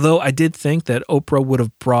pick, although I did think that Oprah would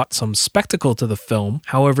have brought some spectacle to the film.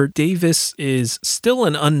 However, Davis is still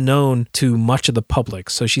an unknown to much of the public,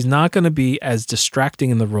 so she's not going to be as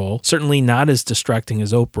distracting in the role, certainly not as distracting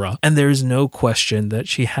as Oprah, and there's no question that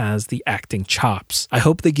she has the acting chops. I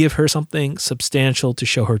hope they give her something substantial to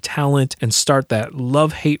show her talent and start that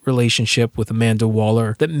love-hate relationship with Amanda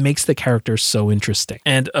Waller that makes the character so interesting.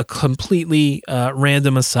 And a completely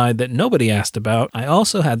random aside that nobody asked about, I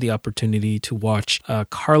also had the opportunity to watch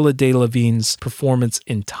Carla Delevingne's performance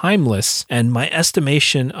in Timeless, and my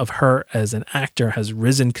estimation of her as an actor has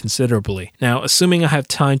risen considerably. Now, assuming I have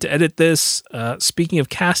time to edit this, speaking of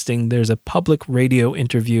casting, there's a public radio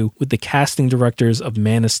interview with the casting directors of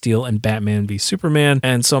Man of Steel and Batman v Superman,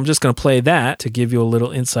 and so I'm just going to play that to give you a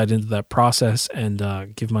little insight into that process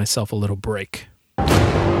and give myself a little break.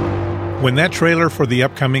 When that trailer for the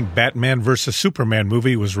upcoming Batman vs. Superman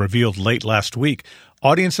movie was revealed late last week,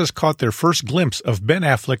 audiences caught their first glimpse of Ben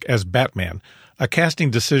Affleck as Batman, a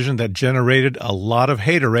casting decision that generated a lot of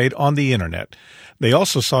haterade on the internet. They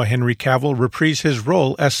also saw Henry Cavill reprise his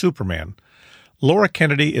role as Superman. Laura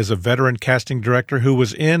Kennedy is a veteran casting director who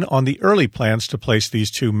was in on the early plans to place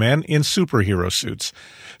these two men in superhero suits.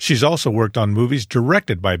 She's also worked on movies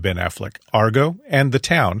directed by Ben Affleck, Argo and The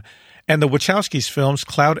Town, and the Wachowskis films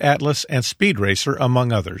Cloud Atlas and Speed Racer,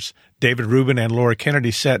 among others. David Rubin and Laura Kennedy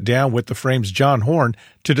sat down with The Frame's John Horn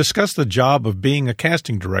to discuss the job of being a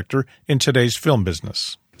casting director in today's film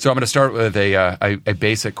business. So I'm going to start with a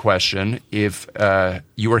basic question. If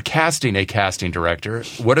you were casting a casting director,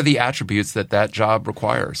 what are the attributes that job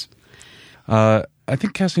requires? I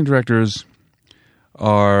think casting directors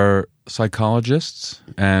are psychologists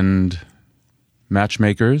and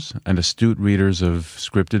matchmakers and astute readers of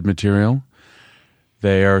scripted material.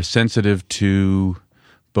 They are sensitive to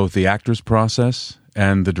both the actor's process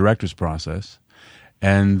and the director's process,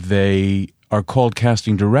 and they are called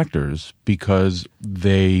casting directors because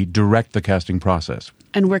they direct the casting process.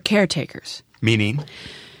 And we're caretakers. Meaning?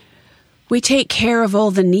 We take care of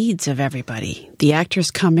all the needs of everybody. The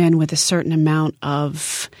actors come in with a certain amount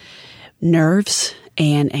of nerves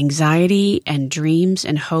and anxiety and dreams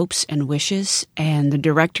and hopes and wishes, and the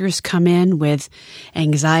directors come in with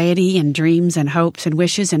anxiety and dreams and hopes and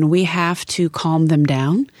wishes, and we have to calm them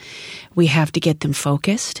down. We have to get them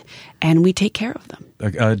focused, and we take care of them.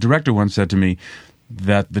 A director once said to me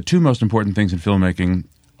that the two most important things in filmmaking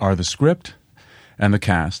are the script and the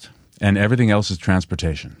cast, and everything else is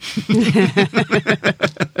transportation.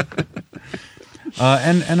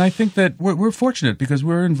 And I think that we're fortunate because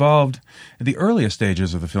we're involved in the earliest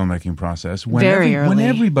stages of the filmmaking process when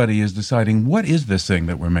everybody is deciding what is this thing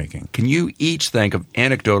that we're making. Can you each think of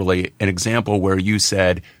anecdotally an example where you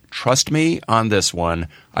said, trust me on this one,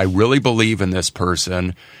 I really believe in this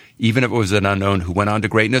person, even if it was an unknown who went on to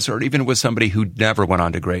greatness, or even if it was somebody who never went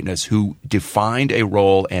on to greatness, who defined a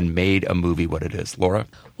role and made a movie what it is? Laura?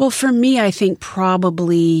 Well, for me, I think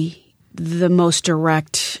probably the most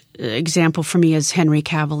direct example for me is Henry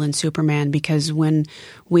Cavill in Superman, because when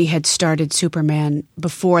we had started Superman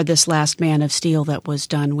before this last Man of Steel that was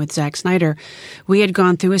done with Zack Snyder, we had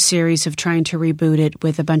gone through a series of trying to reboot it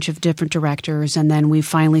with a bunch of different directors, and then we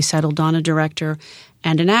finally settled on a director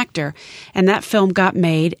and an actor. And that film got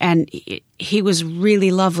made, and he was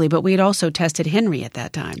really lovely, but we had also tested Henry at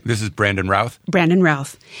that time. This is Brandon Routh? Brandon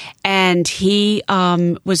Routh. And he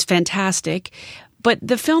was fantastic, but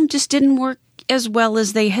the film just didn't work as well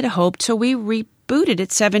as they had hoped, so we rebooted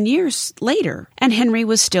it 7 years later, and Henry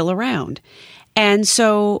was still around. And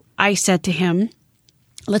so I said to him,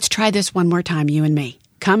 let's try this one more time, you and me.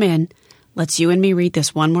 Come in, let's you and me read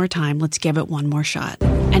this one more time, let's give it one more shot.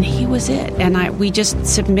 And he was it. And we just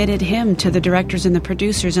submitted him to the directors and the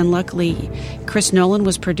producers, and luckily Chris Nolan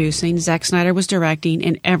was producing, Zack Snyder was directing,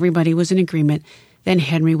 and everybody was in agreement. Then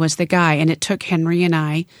Henry was the guy, and it took Henry and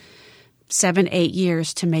I 7-8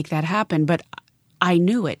 years to make that happen, but I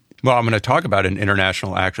knew it. Well, I'm going to talk about an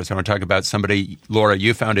international actress. I'm going to talk about somebody, Laura,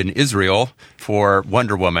 you found in Israel for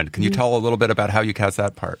Wonder Woman. Can you tell a little bit about how you cast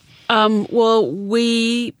that part? Well,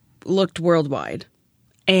 we looked worldwide,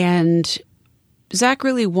 and Zack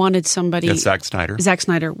really wanted somebody... That's Zack Snyder. Zack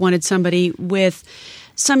Snyder wanted somebody with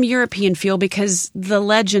some European feel, because the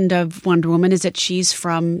legend of Wonder Woman is that she's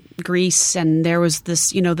from Greece, and there was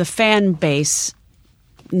this, the fan base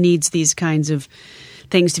needs these kinds of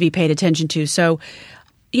things to be paid attention to. So,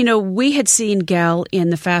 we had seen Gal in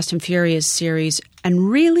the Fast and Furious series and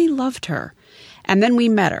really loved her. And then we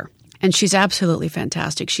met her, and she's absolutely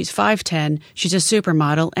fantastic. She's 5'10", she's a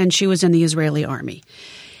supermodel, and she was in the Israeli army.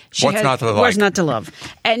 What's not to like? What's not to love?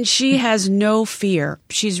 And she has no fear.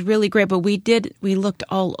 She's really great, but we looked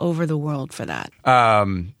all over the world for that.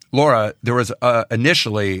 Laura, there was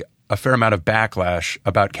initially a fair amount of backlash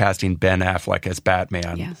about casting Ben Affleck as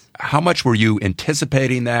Batman. Yes. How much were you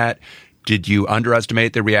anticipating that? Did you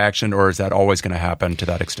underestimate the reaction, or is that always going to happen to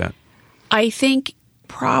that extent? I think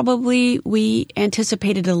probably we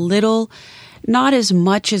anticipated a little, not as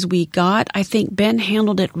much as we got. I think Ben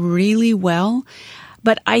handled it really well,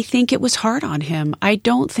 but I think it was hard on him. I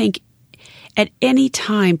don't think at any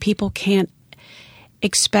time people can't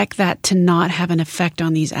expect that to not have an effect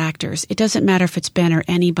on these actors. It doesn't matter if it's Ben or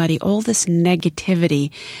anybody. All this negativity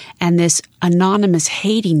and this anonymous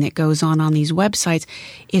hating that goes on these websites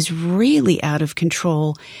is really out of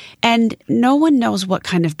control. And no one knows what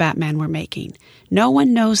kind of Batman we're making. No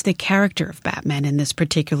one knows the character of Batman in this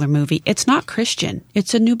particular movie. It's not Christian.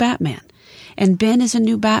 It's a new Batman. And Ben is a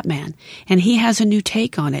new Batman, and he has a new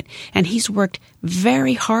take on it, and he's worked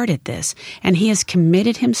very hard at this, and he has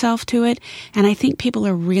committed himself to it, and I think people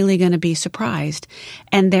are really going to be surprised.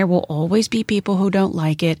 And there will always be people who don't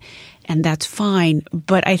like it, and that's fine,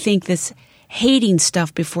 but I think this hating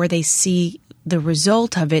stuff before they see the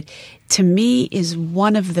result of it, to me, is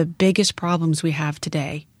one of the biggest problems we have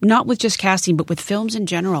today. Not with just casting, but with films in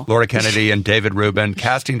general. Laura Kennedy and David Rubin,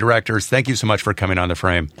 casting directors, thank you so much for coming on The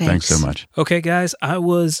Frame. Thanks so much. Okay, guys, I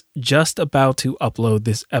was just about to upload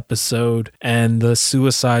this episode, and the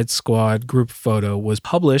Suicide Squad group photo was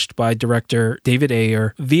published by director David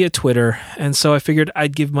Ayer via Twitter, and so I figured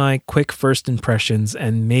I'd give my quick first impressions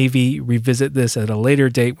and maybe revisit this at a later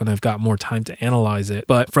date when I've got more time to analyze it.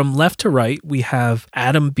 But from left to right, we have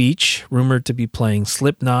Adam Beach, rumored to be playing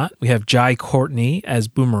Slipknot. We have Jai Courtney as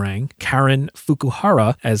Boomerang, Karen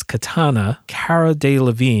Fukuhara as Katana, Cara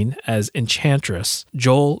Delevingne as Enchantress,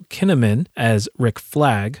 Joel Kinnaman as Rick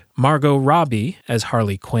Flag, Margot Robbie as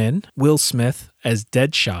Harley Quinn, Will Smith as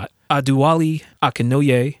Deadshot, Adewale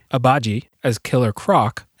Akinnuoye Abaji as Killer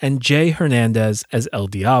Croc, and Jay Hernandez as El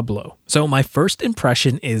Diablo. So my first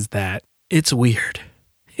impression is that it's weird.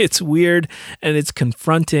 It's weird and it's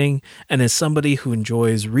confronting, and as somebody who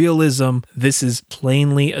enjoys realism, this is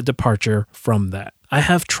plainly a departure from that. I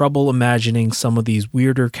have trouble imagining some of these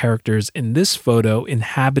weirder characters in this photo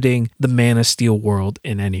inhabiting the Man of Steel world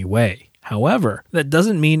in any way. However, that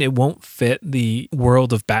doesn't mean it won't fit the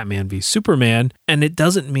world of Batman v Superman, and it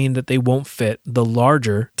doesn't mean that they won't fit the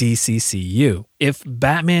larger DCCU. If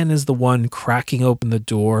Batman is the one cracking open the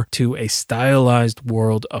door to a stylized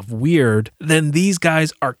world of weird, then these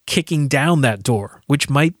guys are kicking down that door, which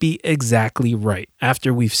might be exactly right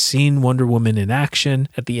after we've seen Wonder Woman in action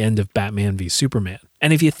at the end of Batman v Superman.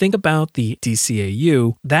 And if you think about the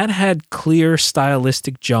DCAU, that had clear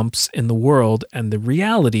stylistic jumps in the world and the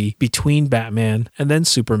reality between Batman and then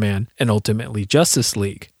Superman and ultimately Justice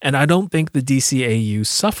League. And I don't think the DCAU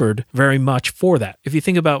suffered very much for that. If you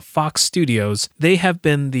think about Fox Studios, they have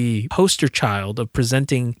been the poster child of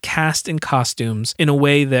presenting cast and costumes in a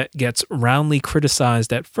way that gets roundly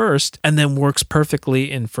criticized at first and then works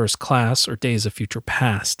perfectly in First Class or Days of Future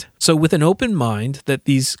Past. So with an open mind that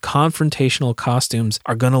these confrontational costumes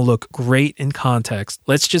are going to look great in context,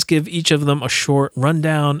 let's just give each of them a short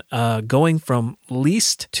rundown going from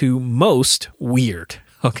least to most weird,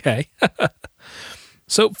 okay?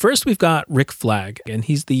 So first we've got Rick Flag, and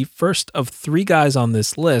he's the first of 3 guys on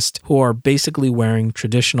this list who are basically wearing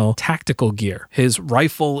traditional tactical gear. His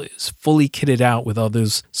rifle is fully kitted out with all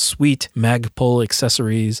those sweet Magpul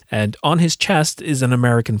accessories, and on his chest is an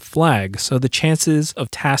American flag, so the chances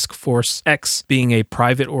of Task Force X being a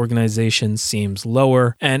private organization seems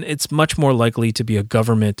lower, and it's much more likely to be a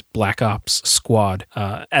government black ops squad,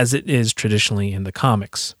 as it is traditionally in the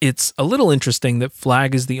comics. It's a little interesting that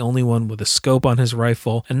Flag is the only one with a scope on his rifle,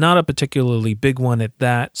 and not a particularly big one at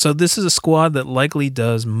that. So this is a squad that likely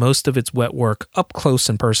does most of its wet work up close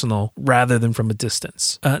and personal rather than from a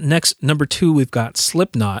distance. Next, number 2, we've got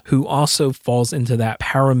Slipknot, who also falls into that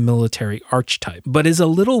paramilitary archetype, but is a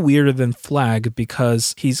little weirder than Flag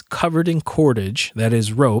because he's covered in cordage, that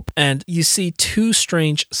is rope, and you see 2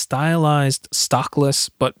 strange stylized, stockless,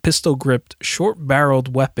 but pistol-gripped,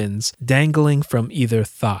 short-barreled weapons dangling from either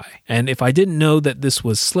thigh. And if I didn't know that this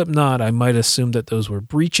was Slipknot, I might assume that those were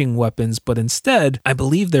breaching weapons, but instead, I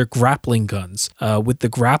believe they're grappling guns, with the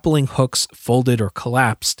grappling hooks folded or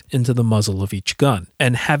collapsed into the muzzle of each gun.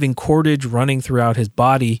 And having cordage running throughout his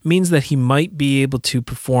body means that he might be able to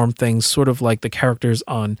perform things sort of like the characters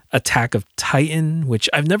on Attack of Titan, which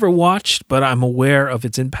I've never watched, but I'm aware of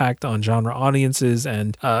its impact on genre audiences,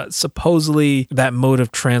 and supposedly that mode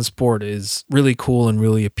of transport is really cool and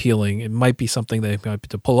really appealing. It might be something they might be able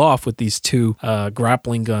to pull off with these 2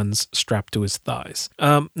 grappling guns strapped to his thighs.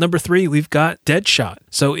 Number 3, we've got Deadshot.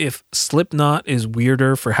 So if Slipknot is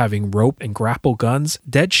weirder for having rope and grapple guns,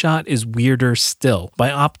 Deadshot is weirder still by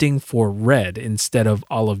opting for red instead of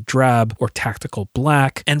olive drab or tactical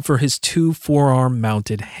black, and for his 2 forearm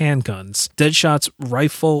mounted handguns. Deadshot's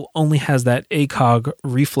rifle only has that ACOG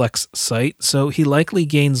reflex sight, so he likely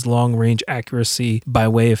gains long range accuracy by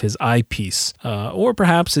way of his eyepiece, or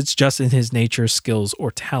perhaps it's just in his nature, skills,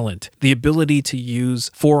 or talent. The ability to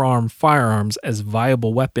use forearm firearms as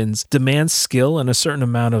viable weapons demands skill and a certain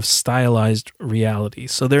amount of stylized reality.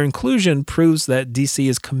 So their inclusion proves that DC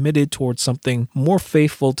is committed towards something more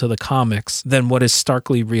faithful to the comics than what is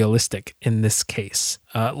starkly realistic in this case.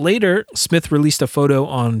 Later, Smith released a photo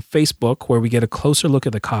on Facebook where we get a closer look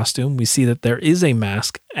at the costume. We see that there is a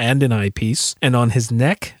mask and an eyepiece, and on his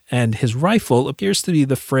neck and his rifle appears to be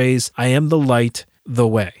the phrase, "I am the light, the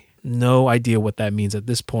way." No idea what that means at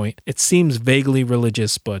this point. It seems vaguely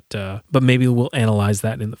religious, but maybe we'll analyze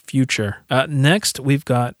that in the future. Next, we've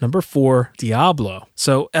got number 4, Diablo.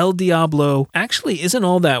 So El Diablo actually isn't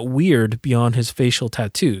all that weird beyond his facial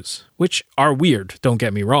tattoos, which are weird, don't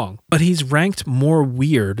get me wrong. But he's ranked more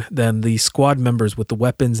weird than the squad members with the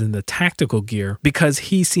weapons and the tactical gear because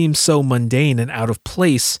he seems so mundane and out of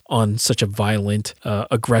place on such a violent,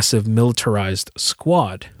 aggressive, militarized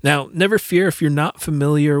squad. Now, never fear if you're not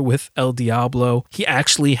familiar with El Diablo, he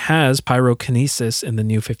actually has pyrokinesis in the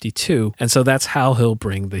New 52, and so that's how he'll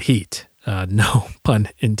bring the heat. No pun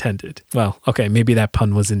intended. Well, okay, maybe that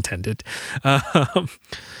pun was intended.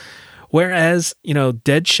 Whereas,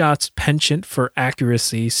 Deadshot's penchant for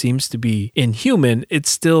accuracy seems to be inhuman,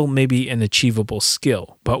 it's still maybe an achievable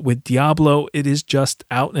skill. But with Diablo, it is just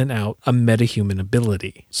out and out a metahuman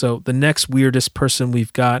ability. So the next weirdest person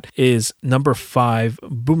we've got is number 5,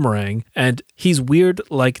 Boomerang. And he's weird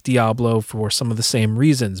like Diablo for some of the same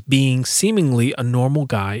reasons, being seemingly a normal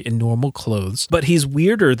guy in normal clothes. But he's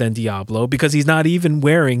weirder than Diablo because he's not even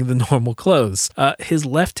wearing the normal clothes. His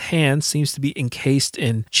left hand seems to be encased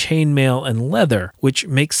in chainmail and leather, which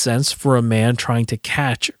makes sense for a man trying to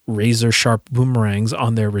catch razor-sharp boomerangs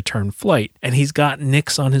on their return flight. And he's got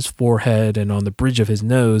nicks on his forehead and on the bridge of his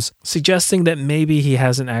nose, suggesting that maybe he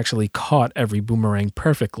hasn't actually caught every boomerang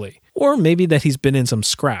perfectly. or maybe that he's been in some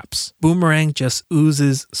scraps. Boomerang just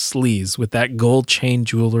oozes sleaze with that gold chain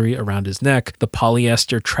jewelry around his neck, the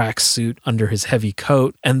polyester tracksuit under his heavy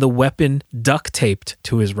coat, and the weapon duct taped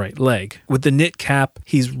to his right leg. With the knit cap,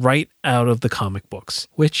 he's right out of the comic books,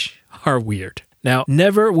 which are weird. Now,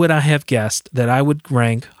 never would I have guessed that I would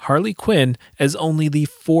rank Harley Quinn as only the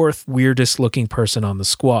fourth weirdest looking person on the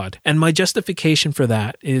squad. And my justification for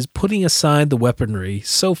that is putting aside the weaponry,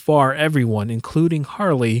 so far everyone, including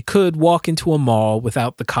Harley, could walk into a mall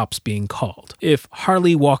without the cops being called. If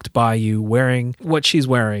Harley walked by you wearing what she's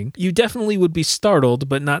wearing, you definitely would be startled,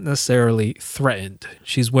 but not necessarily threatened.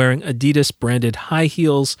 She's wearing Adidas branded high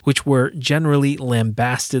heels, which were generally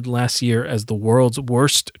lambasted last year as the world's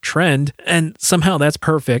worst trend, and somehow that's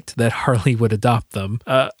perfect that Harley would adopt them.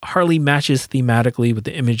 Harley matches thematically with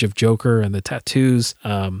the image of Joker and the tattoos,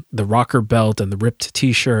 the rocker belt and the ripped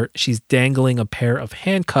t-shirt. She's dangling a pair of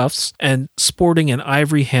handcuffs and sporting an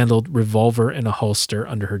ivory-handled revolver in a holster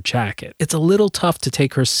under her jacket. It's a little tough to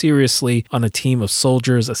take her seriously on a team of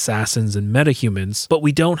soldiers, assassins, and metahumans, but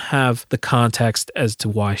we don't have the context as to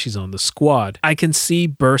why she's on the squad. I can see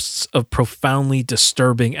bursts of profoundly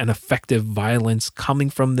disturbing and effective violence coming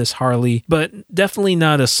from this Harley, but definitely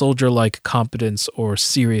not a soldier-like competence or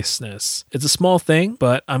seriousness. It's a small thing,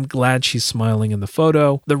 but I'm glad she's smiling in the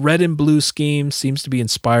photo. The red and blue scheme seems to be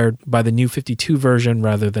inspired by the New 52 version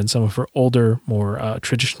rather than some of her older, more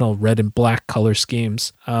traditional red and black color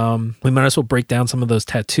schemes. We might as well break down some of those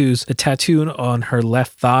tattoos. The tattoo on her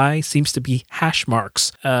left thigh seems to be hash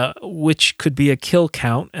marks, which could be a kill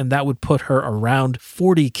count, and that would put her around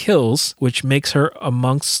 40 kills, which makes her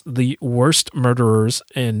amongst the worst murderers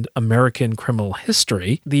in American criminal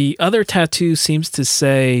history. The other tattoo seems to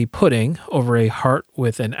say pudding over a heart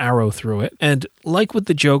with an arrow through it. And like with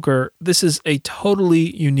the Joker, this is a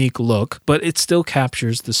totally unique look, but it still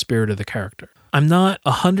captures the spirit of the character. I'm not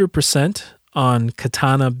 100% on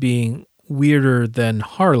Katana being weirder than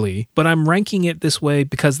Harley, but I'm ranking it this way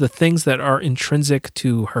because the things that are intrinsic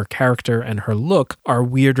to her character and her look are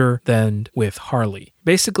weirder than with Harley.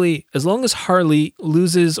 Basically, as long as Harley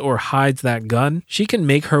loses or hides that gun, she can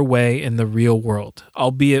make her way in the real world,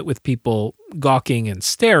 albeit with people gawking and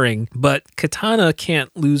staring, but Katana can't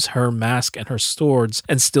lose her mask and her swords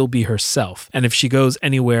and still be herself. And if she goes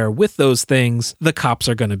anywhere with those things, the cops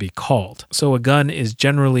are going to be called. So a gun is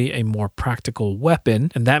generally a more practical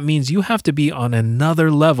weapon, and that means you have to be on another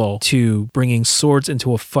level to bringing swords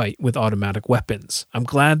into a fight with automatic weapons. I'm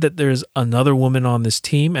glad that there's another woman on this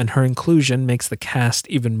team, and her inclusion makes the cast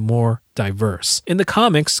even more diverse. In the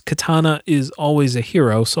comics, Katana is always a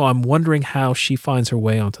hero, so I'm wondering how she finds her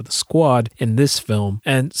way onto the squad in this film.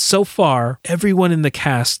 And so far, everyone in the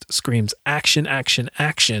cast screams action, action,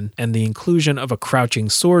 action, and the inclusion of a crouching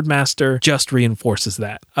sword master just reinforces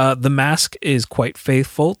that. The mask is quite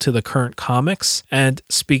faithful to the current comics, and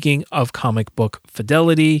speaking of comic book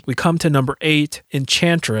fidelity, we come to number 8.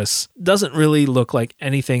 Enchantress doesn't really look like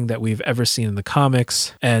anything that we've ever seen in the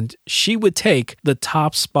comics, and she would take the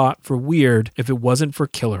top spot for weird if it wasn't for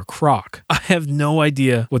Killer Croc. I have no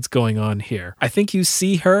idea what's going on here. I think you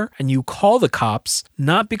see her and you call the cops,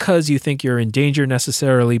 not because you think you're in danger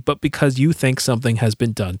necessarily, but because you think something has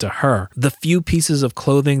been done to her. The few pieces of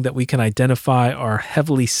clothing that we can identify are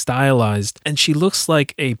heavily stylized, and she looks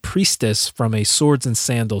like a priestess from a Swords and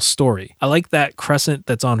Sandals story. I like that crescent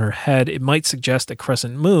that's on her head. It might suggest a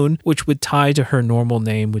crescent moon, which would tie to her normal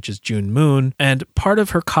name, which is June Moon, and part of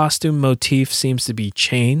her costume motif seems to be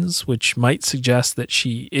chains, which might suggest that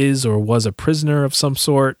she is or was a prisoner of some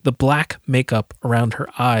sort. The black makeup around her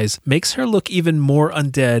eyes makes her look even more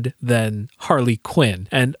undead than Harley Quinn.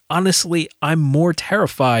 And honestly, I'm more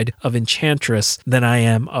terrified of Enchantress than I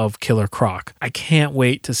am of Killer Croc. I can't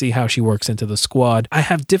wait to see how she works into the squad. I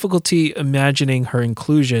have difficulty imagining her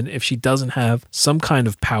inclusion if she doesn't have some kind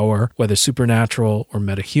of power, whether supernatural or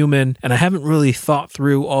metahuman, and I haven't really thought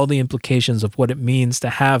through all the implications of what it means to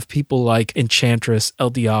have people like Enchantress,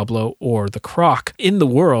 El Diablo, or the Croc in the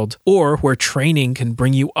world, or where training can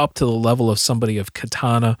bring you up to the level of somebody of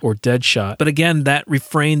Katana or Deadshot. But again, that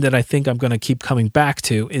refrain that I think I'm going to keep coming back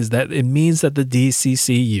to is that it means that the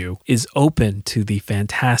DCCU is open to the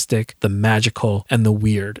fantastic, the magical, and the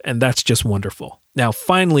weird, and that's just wonderful. Now,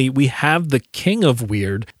 finally, we have the king of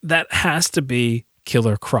weird. That has to be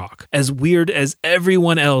Killer Croc. As weird as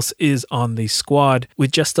everyone else is on the squad,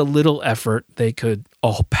 with just a little effort, they could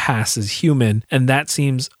all pass as human, and that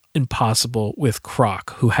seems impossible with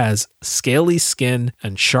Croc, who has scaly skin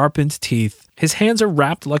and sharpened teeth. His hands are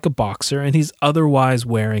wrapped like a boxer, and he's otherwise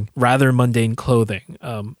wearing rather mundane clothing.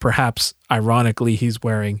 Perhaps, ironically, he's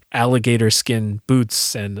wearing alligator skin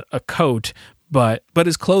boots and a coat, but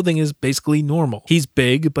his clothing is basically normal. He's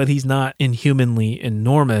big, but he's not inhumanly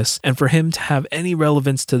enormous. And for him to have any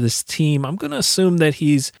relevance to this team, I'm going to assume that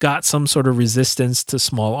he's got some sort of resistance to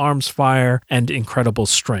small arms fire and incredible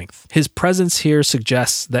strength. His presence here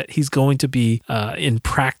suggests that he's going to be in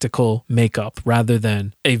practical makeup rather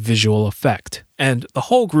than a visual effect. And the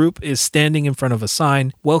whole group is standing in front of a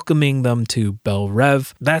sign welcoming them to Belle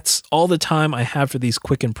Reve. That's all the time I have for these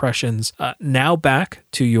quick impressions. Now back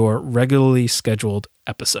to your regularly scheduled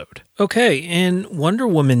episode. Okay, in Wonder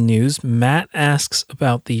Woman news, Matt asks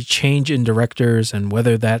about the change in directors and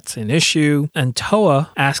whether that's an issue, and Toa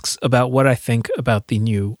asks about what I think about the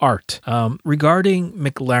new art. Regarding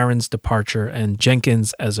McLaren's departure and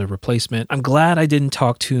Jenkins as a replacement, I'm glad I didn't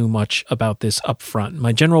talk too much about this up front.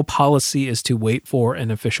 My general policy is to wait for an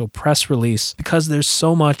official press release because there's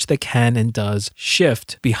so much that can and does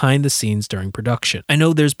shift behind the scenes during production. I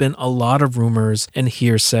know there's been a lot of rumors and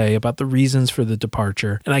hearsay about the reasons for the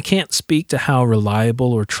departure, and I can't speak to how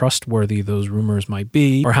reliable or trustworthy those rumors might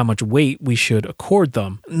be or how much weight we should accord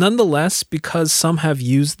them. Nonetheless, because some have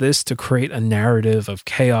used this to create a narrative of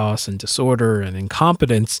chaos and disorder and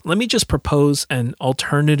incompetence, let me just propose an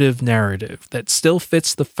alternative narrative that still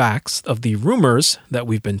fits the facts of the rumors that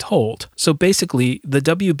we've been told. So basically, the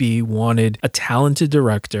WB wanted a talented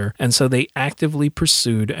director, and so they actively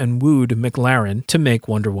pursued and wooed McLaren to make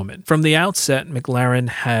Wonder Woman. From the outset, McLaren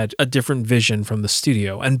had a different vision from the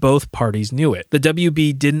studio, and both parties knew it. The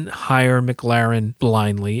WB didn't hire McLaren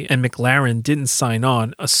blindly, and McLaren didn't sign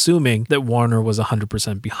on assuming that Warner was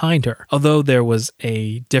 100% behind her. Although there was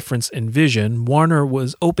a difference in vision, Warner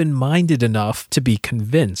was open-minded enough to be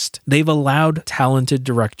convinced. They've allowed talented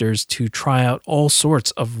directors to try out all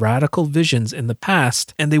sorts of radical visions in the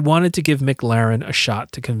past, and they wanted to give McLaren a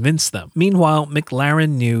shot to convince them. Meanwhile,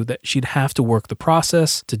 McLaren knew that she'd have to work the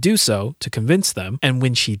process to do so to convince them, and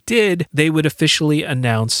when she did, they would officially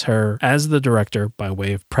announce her as the director by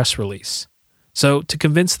way of press release. So to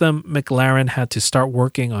convince them, McLaren had to start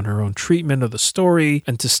working on her own treatment of the story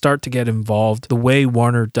and to start to get involved the way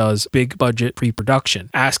Warner does big budget pre-production,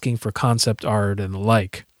 asking for concept art and the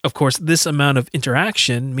like. Of course, this amount of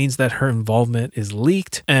interaction means that her involvement is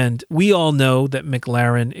leaked, and we all know that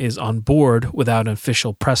McLaren is on board without an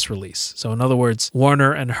official press release. So in other words,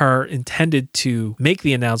 Warner and her intended to make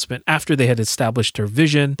the announcement after they had established her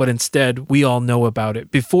vision, but instead we all know about it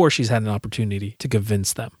before she's had an opportunity to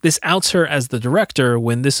convince them. This outs her as the director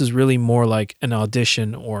when this is really more like an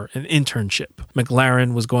audition or an internship.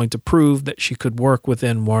 McLaren was going to prove that she could work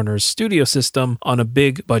within Warner's studio system on a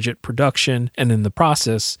big budget production, and in the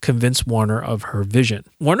process, convince Warner of her vision.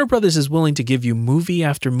 Warner Brothers is willing to give you movie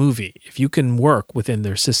after movie if you can work within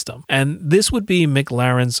their system. And this would be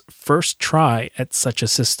McLaren's first try at such a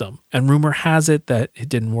system. And rumor has it that it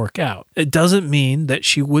didn't work out. It doesn't mean that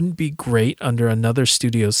she wouldn't be great under another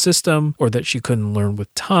studio system or that she couldn't learn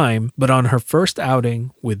with time, but on her first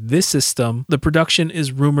outing with this system, the production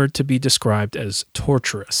is rumored to be described as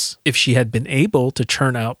torturous. If she had been able to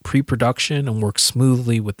churn out pre-production and work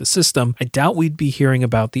smoothly with the system, I doubt we'd be hearing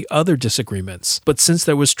about the other disagreements. But since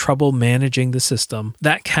there was trouble managing the system,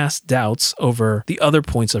 that casts doubts over the other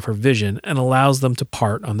points of her vision and allows them to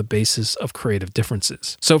part on the basis of creative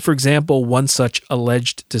differences. So for example, one such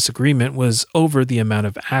alleged disagreement was over the amount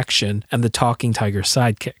of action and the talking tiger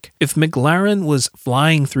sidekick. If McLaren was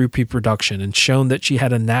flying through pre-production and shown that she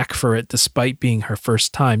had a knack for it despite being her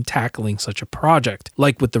first time tackling such a project,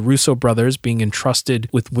 like with the Russo brothers being entrusted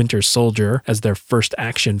with Winter Soldier as their first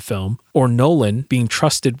action film, or Nolan being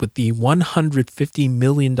trusted with the $150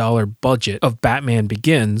 million budget of Batman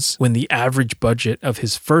Begins when the average budget of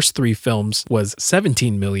his first 3 films was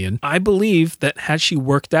 $17 million, I believe that had she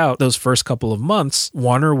worked out those first couple of months,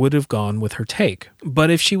 Warner would have gone with her take. But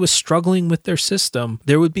if she was struggling with their system,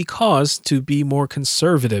 there would be cause to be more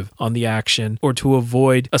conservative on the action or to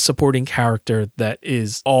avoid a supporting character that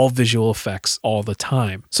is all visual effects all the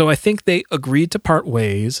time. So I think they agreed to part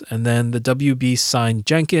ways, and then the WB signed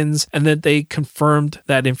Jenkins, and then they confirmed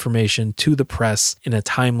that information to the press in a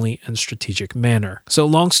timely and strategic manner. So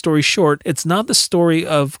long story short, it's not the story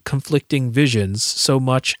of conflicting visions so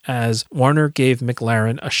much as Warner gave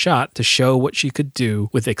McLaren a shot to show what she could do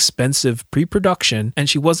with expensive pre-production, and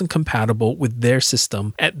she wasn't compatible with their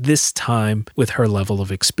system at this time with her level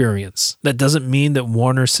of experience. That doesn't mean that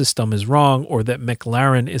Warner's system is wrong or that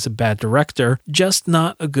McLaren is a bad director, just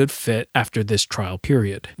not a good fit after this trial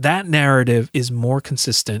period. That narrative is more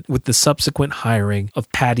consistent with the subsequent hiring of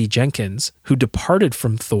Patty Jenkins, who departed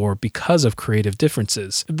from Thor because of creative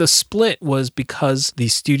differences. If the split was because the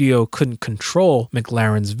studio couldn't control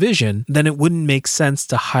McLaren's vision, then it wouldn't make sense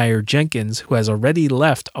to hire Jenkins, who has already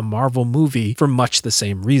left a Marvel movie for much the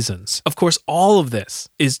same reasons. Of course, all of this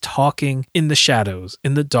is talking in the shadows,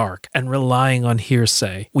 in the dark, and relying on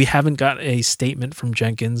hearsay. We haven't got a statement from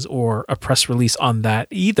Jenkins or a press release on that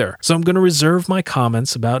either. So I'm going to reserve my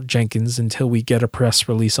comments about Jenkins until we get a press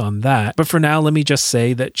release on that. But for now, let me just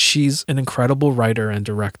say that she's an incredible writer and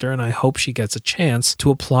director, and I hope she gets a chance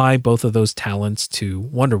to apply both of those talents to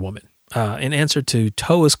Wonder Woman. In answer to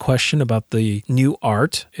Toa's question about the new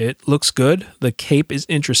art, it looks good. The cape is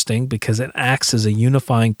interesting because it acts as a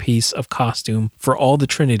unifying piece of costume for all the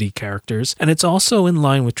Trinity characters, and it's also in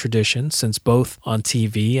line with tradition since both on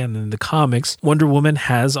TV and in the comics, Wonder Woman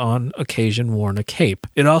has on occasion worn a cape.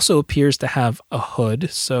 It also appears to have a hood,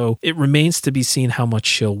 so it remains to be seen how much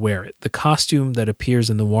she'll wear it. The costume that appears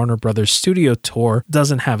in the Warner Brothers studio tour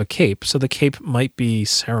doesn't have a cape, so the cape might be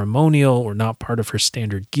ceremonial or not part of her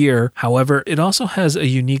standard gear. However, it also has a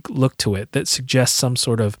unique look to it that suggests some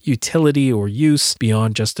sort of utility or use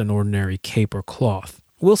beyond just an ordinary cape or cloth.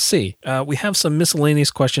 We'll see. We have some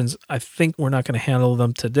miscellaneous questions. I think we're not going to handle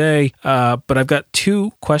them today, but I've got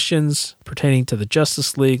 2 questions pertaining to the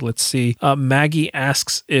Justice League. Let's see. Maggie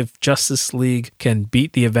asks if Justice League can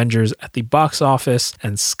beat the Avengers at the box office,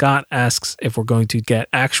 and Scott asks if we're going to get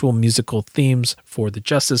actual musical themes for the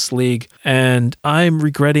Justice League. And I'm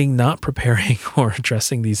regretting not preparing or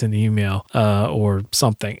addressing these in email or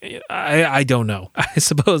something. I don't know. I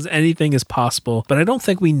suppose anything is possible, but I don't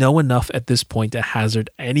think we know enough at this point to hazard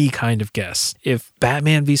any kind of guess. If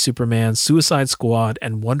Batman v Superman, Suicide Squad,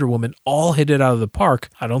 and Wonder Woman all hit it out of the park,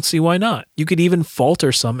 I don't see why not. You could even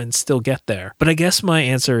falter some and still get there. But I guess my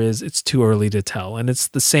answer is it's too early to tell, and it's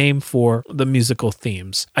the same for the musical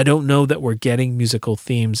themes. I don't know that we're getting musical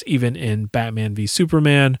themes even in Batman v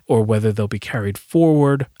Superman, or whether they'll be carried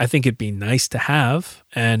forward. I think it'd be nice to have,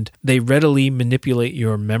 and they readily manipulate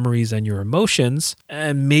your memories and your emotions,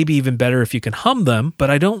 and maybe even better if you can hum them, but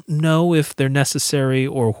I don't know if they're necessary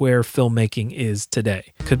or where filmmaking is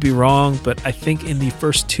today. Could be wrong, but I think in the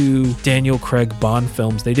first 2 Daniel Craig Bond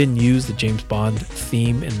films, they didn't use the James Bond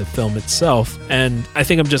theme in the film itself, and I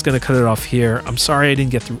think I'm just going to cut it off here. I'm sorry I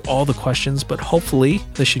didn't get through all the questions, but hopefully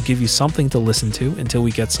this should give you something to listen to until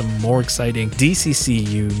we get some more exciting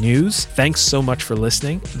DCCU news. Thanks so much for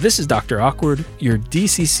listening. This is Dr. Awkward, your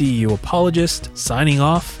DCCU apologist, signing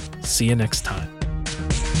off. See you next time.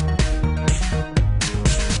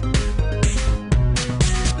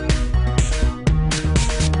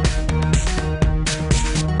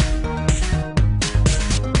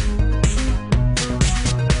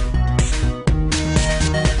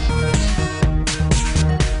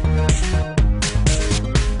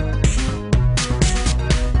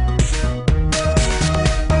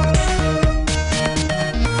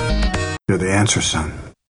 You're the answer, son.